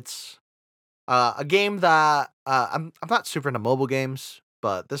 It's a game that I'm not super into mobile games,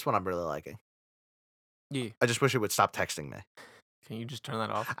 but this one I'm really liking. Yeah. I just wish it would stop texting me. Can you just turn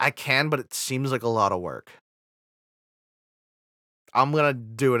that off? I can, but it seems like a lot of work. I'm gonna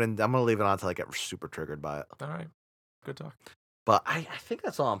do it, and I'm gonna leave it on until I get super triggered by it. All right. Good talk. But I think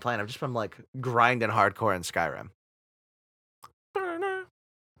that's all I'm playing. I've just been like grinding hardcore in Skyrim.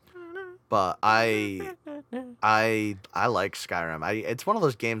 But I like Skyrim. It's one of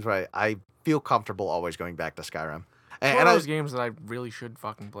those games where I feel comfortable always going back to Skyrim. It's one of those games that I really should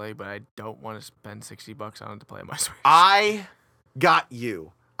fucking play, but I don't want to spend $60 on it to play on my Switch. I got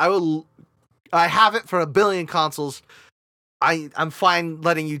you. I have it for a billion consoles. I'm fine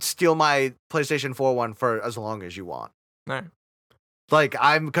letting you steal my PlayStation 4 one for as long as you want. All right. Like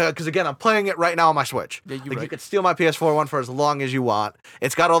because again, I'm playing it right now on my Switch. Yeah, You could steal my PS4 one for as long as you want.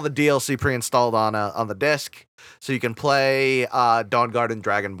 It's got all the DLC pre-installed on the disc, so you can play Dawnguard and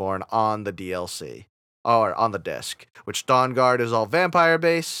Dragonborn on the DLC or on the disc. Which Dawnguard is all vampire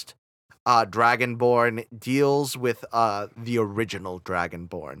based. Dragonborn deals with the original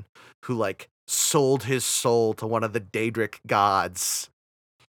Dragonborn, who like sold his soul to one of the Daedric gods.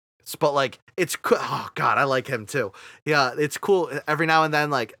 But like it's cool. Oh god, I like him too. Yeah, it's cool every now and then,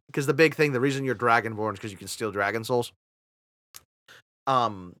 like because the big thing, the reason you're Dragonborn is because you can steal dragon souls.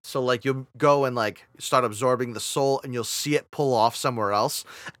 So like you'll go and like start absorbing the soul, and you'll see it pull off somewhere else,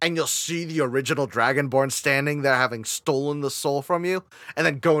 and you'll see the original Dragonborn standing there having stolen the soul from you, and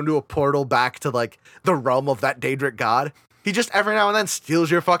then go into a portal back to like the realm of that Daedric god. He just every now and then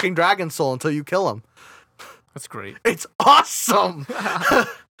steals your fucking dragon soul until you kill him. That's great. It's awesome.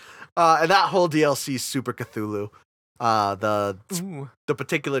 And that whole DLC is super Cthulhu. The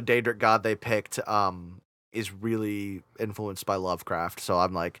particular Daedric god they picked is really influenced by Lovecraft. So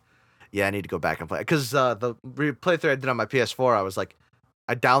I'm like, yeah, I need to go back and play. Because the playthrough I did on my PS4, I was like,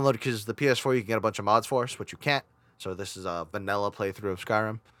 I downloaded, because the PS4 you can get a bunch of mods for, which you can't. So this is a vanilla playthrough of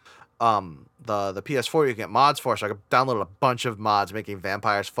Skyrim. The PS4 you can get mods for, so I downloaded a bunch of mods making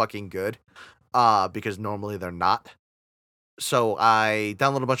vampires fucking good. Because normally they're not. So I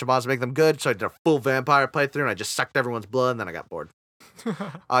downloaded a bunch of mods to make them good. So I did a full vampire playthrough, and I just sucked everyone's blood, and then I got bored.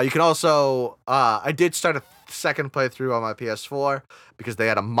 You can also, I did start a second playthrough on my PS4 because they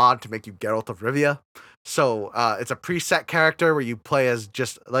had a mod to make you Geralt of Rivia. So it's a preset character where you play as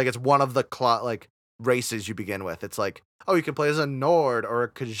just like it's one of the races you begin with. It's like, oh, you can play as a Nord or a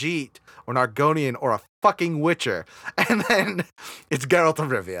Khajiit or an Argonian or a fucking Witcher, and then it's Geralt of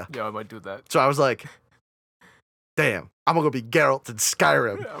Rivia. Yeah, I might do that. So I was like, damn, I'm gonna go be Geralt in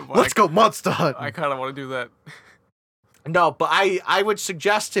Skyrim. Yeah, but Let's go monster hunt. I kind of want to do that. No, but I would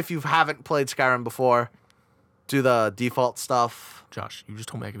suggest if you haven't played Skyrim before, do the default stuff. Josh, you just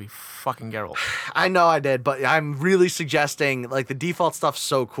told me I could be fucking Geralt. I know I did, but I'm really suggesting like the default stuff's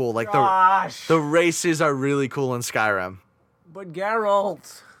so cool. Like Josh! the races are really cool in Skyrim. But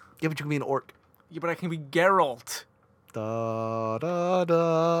Geralt. Yeah, but you can be an orc. Yeah, but I can be Geralt. Da da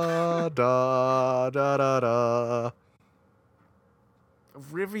da da da da da.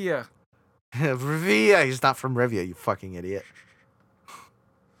 Rivia. Rivia. He's not from Rivia, you fucking idiot.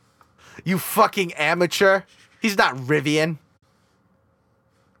 You fucking amateur. He's not Rivian.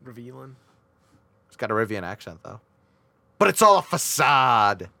 Revealing. He's got a Rivian accent, though. But it's all a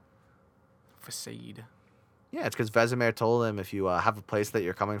facade. Facade. Yeah, it's because Vesemir told him if you have a place that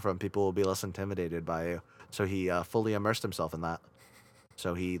you're coming from, people will be less intimidated by you. So he fully immersed himself in that.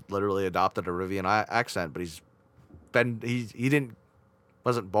 So he literally adopted a Rivian accent, but he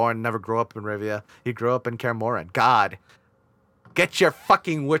wasn't born, never grew up in Rivia. He grew up in Kaer Morhen. God, get your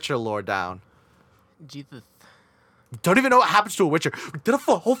fucking Witcher lore down. Jesus. Don't even know what happens to a Witcher. We did a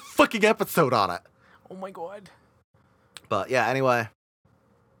whole fucking episode on it. Oh my god. But yeah, anyway,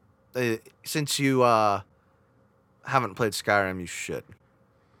 since you haven't played Skyrim, you should.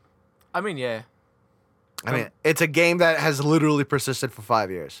 I mean, yeah. I mean, it's a game that has literally persisted for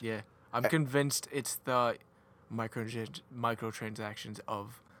 5 years. Yeah. I'm convinced it's the microtransactions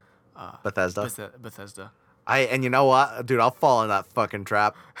of Bethesda. Bethesda. And you know what? Dude, I'll fall in that fucking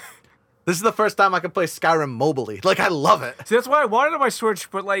trap. This is the first time I can play Skyrim mobily. Like, I love it. See, that's why I wanted it on my Switch,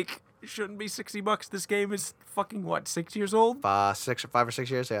 but like, it shouldn't be $60. This game is fucking what, 6 years old? 5 or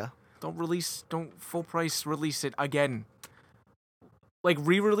 6 years, yeah. Don't full price release it again. Like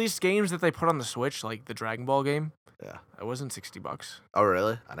re-released games that they put on the Switch, like the Dragon Ball game. Yeah. It wasn't $60. Oh,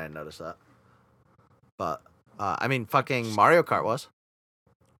 really? I didn't notice that. But, I mean, fucking Mario Kart was.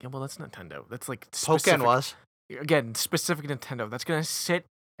 Yeah, well, that's Nintendo. That's like Pokken was. Again, specific Nintendo. That's gonna sit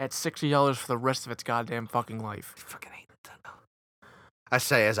at $60 for the rest of its goddamn fucking life. I fucking hate Nintendo. I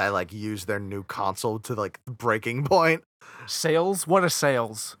say as I, like, use their new console to, like, breaking point. Sales? What are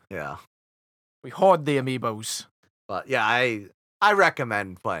sales? Yeah. We hoard the amiibos. But, yeah, I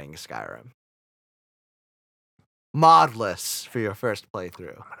recommend playing Skyrim. Modless for your first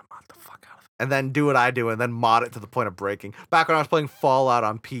playthrough. I'm gonna mod the fuck out of it. And then do what I do and then mod it to the point of breaking. Back when I was playing Fallout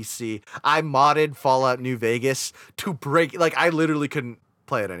on PC, I modded Fallout New Vegas to break. Like, I literally couldn't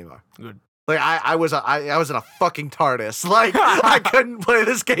play it anymore. Good. Like, I was in a fucking TARDIS. Like, I couldn't play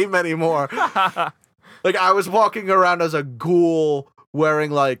this game anymore. Like, I was walking around as a ghoul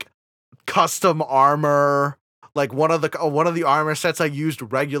wearing, like, custom armor. Like, one of the armor sets I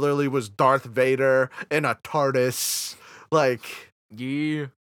used regularly was Darth Vader in a TARDIS. Like, Yeah.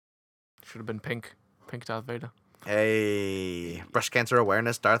 Should have been pink. Pink Darth Vader. hey, breast cancer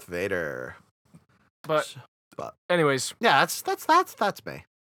awareness, Darth Vader. But anyways, Yeah, that's me.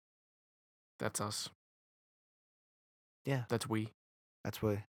 that's us. Yeah. That's we. That's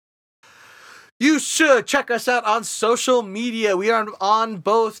what. You should check us out on social media. We are on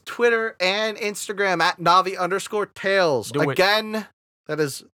both Twitter and Instagram at Navi_Tales. Do it. Again, that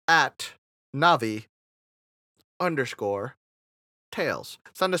is at Navi_Tales.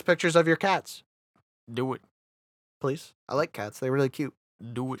 Send us pictures of your cats, Do it. please. I like cats. They're really cute.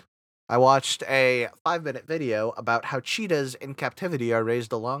 Do it. I watched a 5-minute video about how cheetahs in captivity are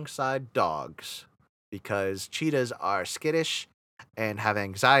raised alongside dogs because cheetahs are skittish and have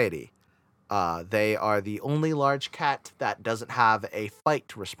anxiety. They are the only large cat that doesn't have a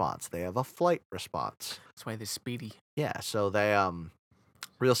fight response. They have a flight response. That's why they're speedy. Yeah, so they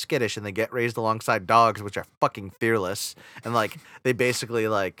real skittish and they get raised alongside dogs, which are fucking fearless. And like they basically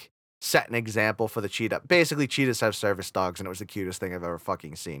like set an example for the cheetah. Basically, cheetahs have service dogs, and it was the cutest thing I've ever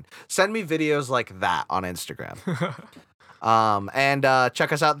fucking seen. Send me videos like that on Instagram. And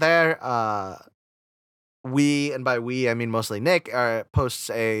check us out there. We, and by we, I mean mostly Nick,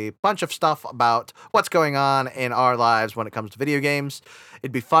 posts a bunch of stuff about what's going on in our lives when it comes to video games.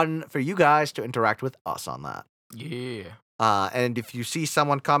 It'd be fun for you guys to interact with us on that. Yeah. And if you see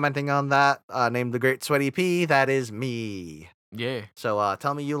someone commenting on that, named the Great Sweaty P, that is me. Yeah. So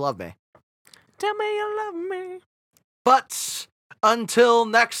tell me you love me. Tell me you love me. But until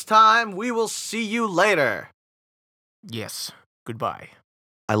next time, we will see you later. Yes. Goodbye.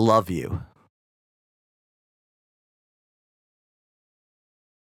 I love you.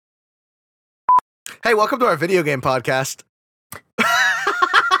 Hey, welcome to our video game podcast.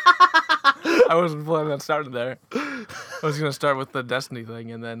 I wasn't planning on starting there. I was gonna start with the Destiny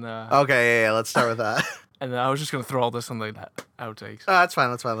thing, and then Okay, yeah, let's start with that. and then I was just gonna throw all this on the outtakes. That's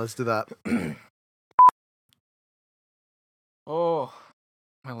fine. Let's do that. Oh,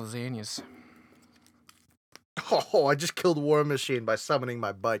 my lasagnas. Oh, I just killed War Machine by summoning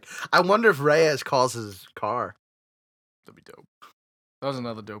my bike. I wonder if Reyes calls his car. That'd be dope. That was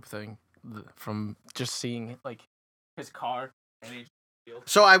another dope thing from just seeing like his car and he.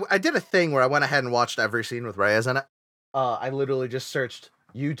 So I did a thing where I went ahead and watched every scene with Reyes in it. I literally just searched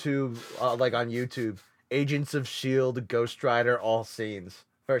YouTube, like on YouTube, Agents of S.H.I.E.L.D., Ghost Rider, all scenes.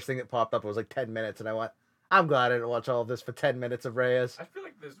 First thing that popped up was like 10 minutes, and I went, I'm glad I didn't watch all of this for 10 minutes of Reyes. I feel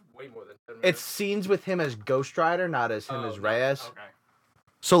like there's way more than 10 minutes. It's scenes with him as Ghost Rider, not as him as Reyes. Okay.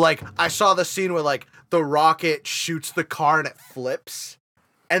 So, like, I saw the scene where, like, the rocket shoots the car and it flips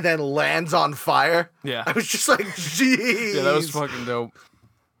and then lands on fire. Yeah. I was just like, jeez. Yeah, that was fucking dope.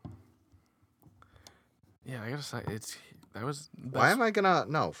 Yeah, I gotta say, that was. Why am I gonna...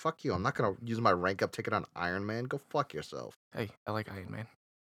 No, fuck you. I'm not gonna use my rank up ticket on Iron Man. Go fuck yourself. Hey, I like Iron Man.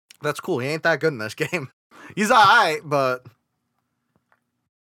 That's cool. He ain't that good in this game. He's alright, but...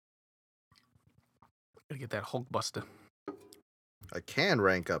 Gotta get that Hulk Buster. I can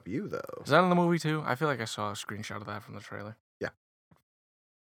rank up you, though. Is that in the movie too? I feel like I saw a screenshot of that from the trailer. Yep.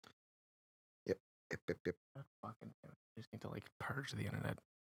 Fucking, I just need to like purge the internet.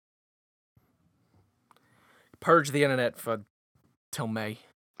 Purge the internet for till May.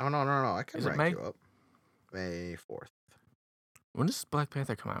 Oh, no. I can Is it rank May? you up. May 4th. When does Black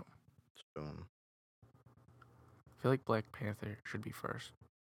Panther come out? Soon. I feel like Black Panther should be first.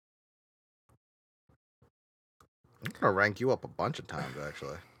 I'm gonna rank you up a bunch of times,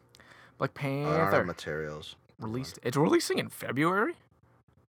 actually. Black I don't Panther have materials. released. It's releasing in February.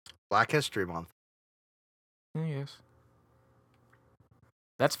 Black History Month. Yes.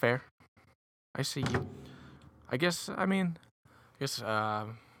 That's fair. I see you. I guess. I mean,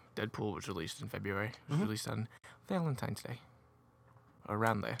 Deadpool was released in February. It was released on Valentine's Day.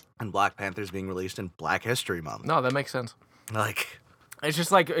 Around there. And Black Panther's being released in Black History Month. No, that makes sense. Like, It's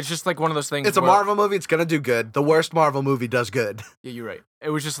just like one of those things. it's a where- Marvel movie. It's gonna do good. The worst Marvel movie does good. Yeah, you're right. It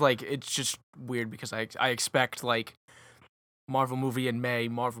was just like it's just weird because I expect like Marvel movie in May,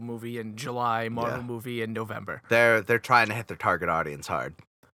 Marvel movie in July, Marvel movie in November. They're trying to hit their target audience hard.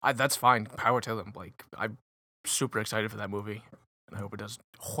 That's fine. Power to them. Like I'm super excited for that movie, and I hope it does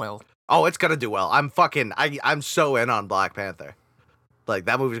well. Oh, it's gonna do well. I'm so in on Black Panther. Like,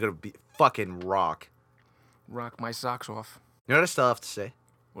 that movie's gonna be fucking rock. Rock my socks off. You know what I still have to say?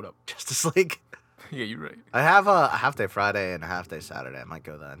 What up? Justice League. Yeah, you're right. I have a half day Friday and a half day Saturday. I might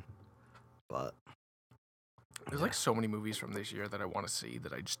go then. But There's like so many movies from this year that I want to see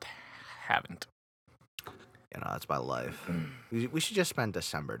that I just haven't. you know, that's my life. We should just spend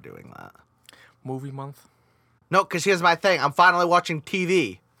December doing that. Movie month. No, because here's my thing. I'm finally watching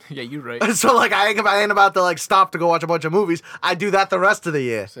TV. Yeah, you're right. So, like, I ain't about to, like, stop to go watch a bunch of movies. I do that the rest of the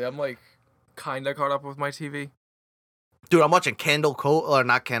year. See, I'm like kind of caught up with my TV. Dude, I'm watching Candle Cove, or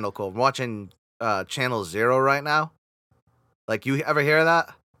not Candle Cove. I'm watching Channel Zero right now. Like, you ever hear of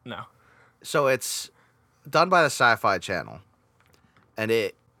that? No. So, it's done by the Sci-Fi Channel. And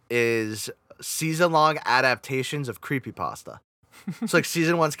it is season-long adaptations of creepypasta. So, like,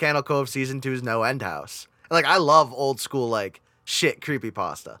 season 1's Candle Cove, season 2's No End House. And, like, I love old school, like, shit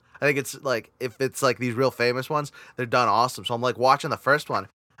creepypasta. I think it's like, if it's like these real famous ones, they're done awesome. So I'm like watching the first one.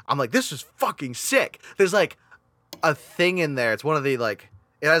 I'm like, this is fucking sick. There's like a thing in there. It's one of the like,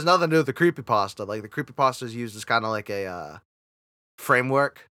 it has nothing to do with the creepypasta. Like the creepypasta is used as kind of like a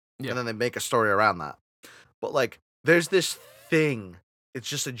framework. Yeah. And then they make a story around that. But like, there's this thing. It's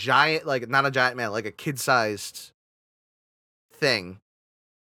just a giant, like not a giant man, like a kid-sized thing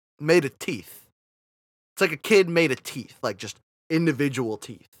made of teeth. It's like a kid made of teeth, like just individual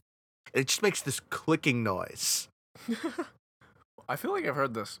teeth. It just makes this clicking noise. I feel like I've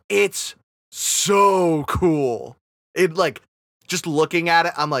heard this. It's so cool. It like just looking at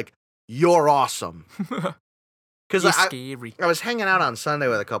it, I'm like, you're awesome. Because You're scary. I was hanging out on Sunday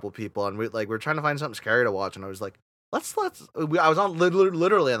with a couple people, and we're trying to find something scary to watch, and I was like, I was on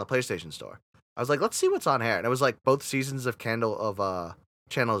literally on the PlayStation Store. I was like, let's see what's on here, and it was like both seasons of Channel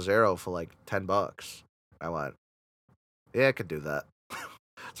Zero for like $10. I went, yeah, I could do that.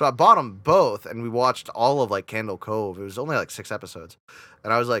 So I bought them both, and we watched all of like Candle Cove. It was only like 6 episodes,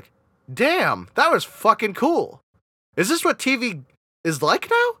 and I was like, damn, that was fucking cool. Is this what TV is like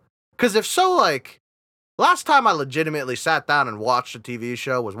now? Because if so, like, last time I legitimately sat down and watched a TV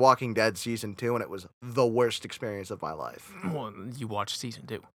show was Walking Dead season 2, and it was the worst experience of my life. Well, you watched season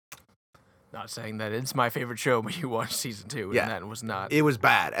 2. Not saying that it's my favorite show, but you watched season 2, Yeah. and that was not. It was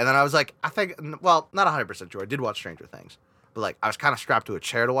bad. And then I was like, well, not 100% sure. I did watch Stranger Things. But, like, I was kind of strapped to a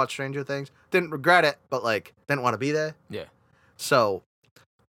chair to watch Stranger Things. Didn't regret it, but, like, didn't want to be there. Yeah. So,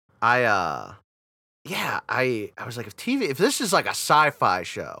 I yeah, I was like, if this is like a sci-fi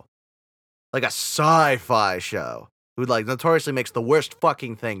show, who like notoriously makes the worst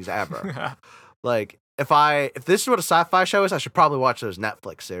fucking things ever. Like, if this is what a sci-fi show is, I should probably watch those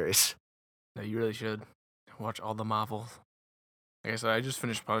Netflix series. No, you really should watch all the Marvel. Like I said, I just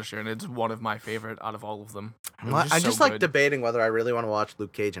finished Punisher, and it's one of my favorite out of all of them. I just like good. debating whether I really want to watch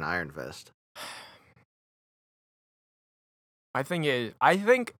Luke Cage and Iron Fist. I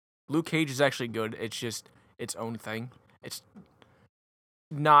think Luke Cage is actually good. It's just its own thing. It's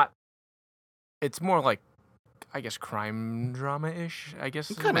not. It's more like, I guess, crime drama-ish. I guess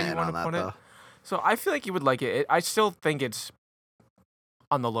I'm is the kind way of you in want on to that put it. though. So I feel like you would like it. I still think it's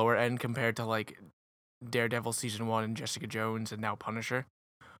on the lower end compared to like Daredevil season 1 and Jessica Jones and now Punisher.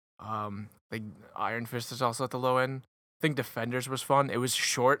 Like Iron Fist is also at the low end. I think Defenders was fun. It was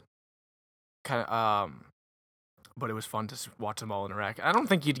short, kind of but it was fun to watch them all interact. I don't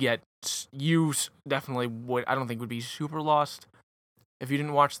think you'd get definitely would. I don't think would be super lost if you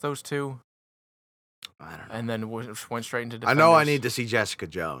didn't watch those two. I don't know. And then went straight into I Defenders. know I need to see Jessica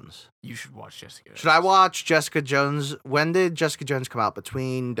Jones. You should watch Jessica. Should I watch Jessica Jones? When did Jessica Jones come out?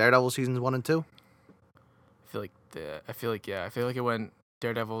 Between Daredevil seasons 1 and 2? I feel like it went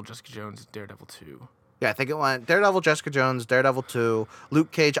Daredevil, Jessica Jones, Daredevil 2. Yeah, I think it went Daredevil, Jessica Jones, Daredevil 2,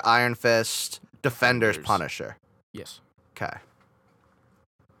 Luke Cage, Iron Fist, Defenders, Punisher. Yes. Okay.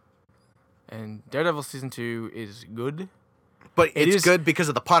 And Daredevil season 2 is good. But it's good because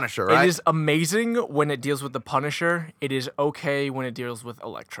of the Punisher, right? It is amazing when it deals with the Punisher. It is okay when it deals with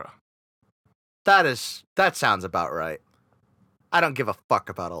Elektra. That sounds about right. I don't give a fuck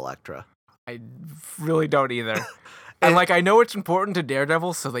about Elektra. I really don't either. And like, I know it's important to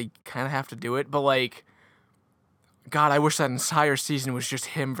Daredevil, so they kind of have to do it. But like, God, I wish that entire season was just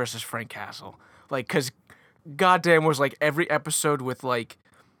him versus Frank Castle. Like, cause goddamn was like every episode with like,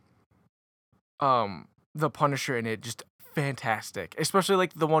 the Punisher in it just fantastic. Especially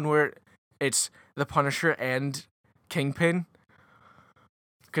like the one where it's the Punisher and Kingpin.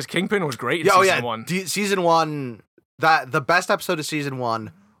 Because Kingpin was great in season 1. Season 1, the best episode of season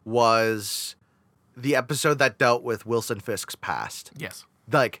 1 was the episode that dealt with Wilson Fisk's past. Yes.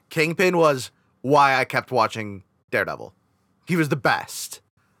 Like, Kingpin was why I kept watching Daredevil. He was the best.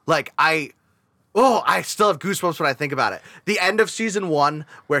 Like, I still have goosebumps when I think about it. The end of season 1,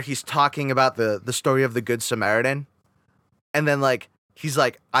 where he's talking about the story of the Good Samaritan, and then like he's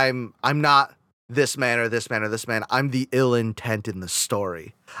like, I'm not this man or this man or this man. I'm the ill intent in the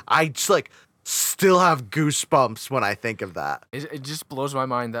story. I just like still have goosebumps when I think of that. It just blows my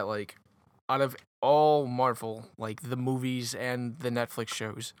mind that like out of all Marvel, like the movies and the Netflix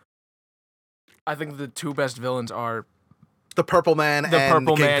shows, I think the two best villains are the Purple Man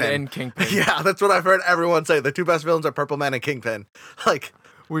and Kingpin. Yeah, that's what I've heard everyone say. The two best villains are Purple Man and Kingpin. Like,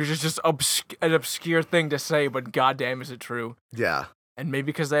 which is just an obscure thing to say, but goddamn is it true. Yeah. And maybe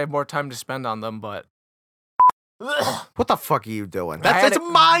because they have more time to spend on them, but what the fuck are you doing? It's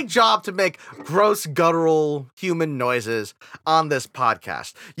my job to make gross, guttural human noises on this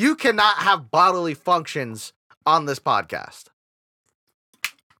podcast. You cannot have bodily functions on this podcast.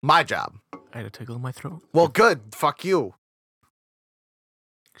 My job. I had a tickle in my throat. Well, good. Fuck you.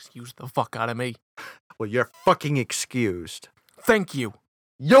 Excuse the fuck out of me. Well, you're fucking excused. Thank you.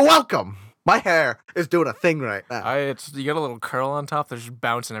 You're welcome. My hair is doing a thing right now. You got a little curl on top that's just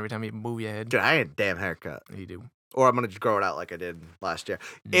bouncing every time you move your head. Dude, I need a damn haircut. You do. Or I'm going to just grow it out like I did last year.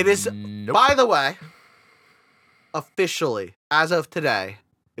 It is, nope. By the way, officially, as of today,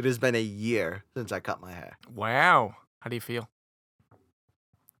 it has been a year since I cut my hair. Wow. How do you feel?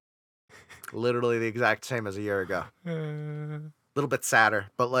 Literally the exact same as a year ago. A little bit sadder,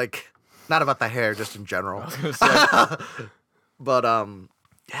 but like, not about the hair, just in general. But,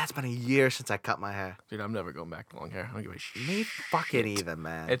 yeah, it's been a year since I cut my hair. Dude, I'm never going back to long hair. I don't give a shit. Me fucking either,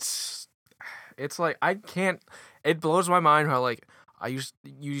 man. It's like, I can't, it blows my mind how like, you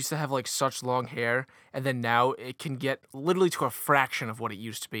used to have like such long hair, and then now it can get literally to a fraction of what it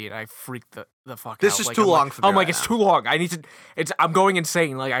used to be, and I freak the fuck out. This is like, too long for me. I'm like, it's too long. I'm going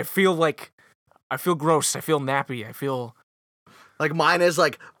insane. Like, I feel gross. I feel nappy. I feel like mine is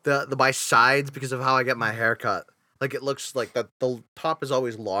like my sides because of how I get my hair cut. Like, it looks like the top is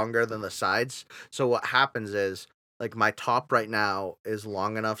always longer than the sides. So what happens is, like, my top right now is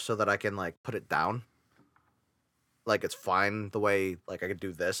long enough so that I can, like, put it down. Like, it's fine the way, like, I could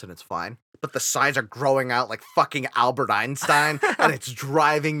do this and it's fine. But the sides are growing out like fucking Albert Einstein, and it's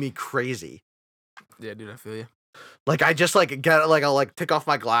driving me crazy. Yeah, dude, I feel you. Like, I just, like, I'll, like, take off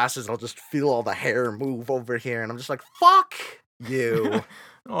my glasses and I'll just feel all the hair move over here, and I'm just like, fuck you. I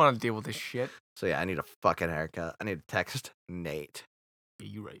don't want to deal with this shit. So yeah, I need a fucking haircut. I need to text Nate. Yeah,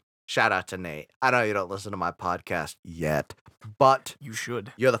 you're right. Shout out to Nate. I know you don't listen to my podcast yet, but You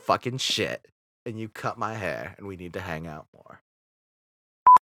should. you're the fucking shit. And you cut my hair, and we need to hang out more.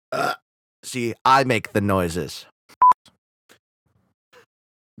 See, I make the noises.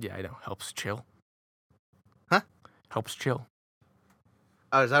 Yeah, I know. Helps chill. Huh? Helps chill.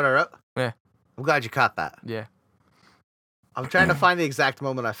 Oh, is that what I wrote? Yeah. I'm glad you caught that. Yeah. I'm trying to find the exact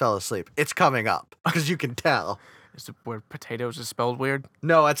moment I fell asleep. It's coming up, because you can tell. Is it where potatoes is spelled weird?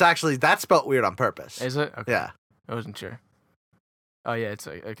 No, it's actually, that's spelled weird on purpose. Is it? Okay. Yeah. I wasn't sure. Oh, yeah, it's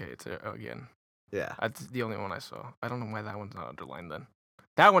okay. It's again. Yeah. That's the only one I saw. I don't know why that one's not underlined then.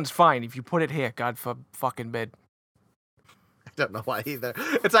 That one's fine if you put it here. God fucking bed. I don't know why either.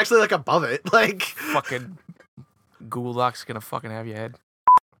 It's actually like above it. Like, Fucking Google Doc's gonna fucking have your head.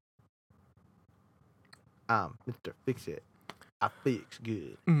 Mr. Fix It. I fix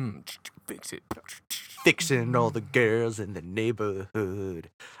good. Fix it. Fixing all the girls in the neighborhood.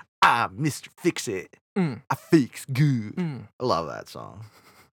 I'm Mr. Fix It. Mm. I fix good. Mm. I love that song.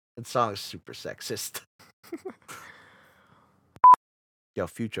 That song is super sexist. Yo,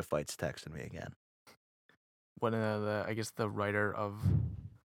 Future Fight's texting me again. One of I guess the writer of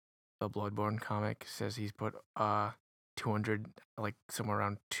the Bloodborne comic says he's put 200, like somewhere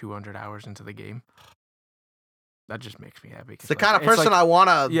around 200 hours into the game. That just makes me happy. It's the kind of person I want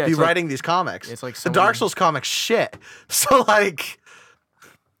to be writing these comics. It's like the Dark Souls comics shit. So like,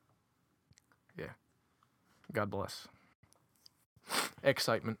 yeah. God bless.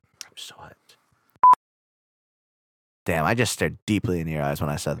 Excitement. I'm so hyped. Damn, I just stared deeply in your eyes when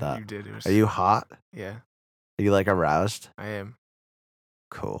I said that. You did. It was, Are you hot? Yeah, Are you like aroused? I am.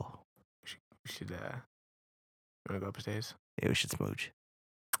 Cool. We should. You wanna go upstairs? Yeah, we should smooch.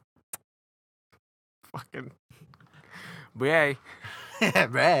 Fucking. Yay.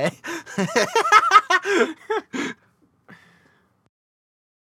 Right.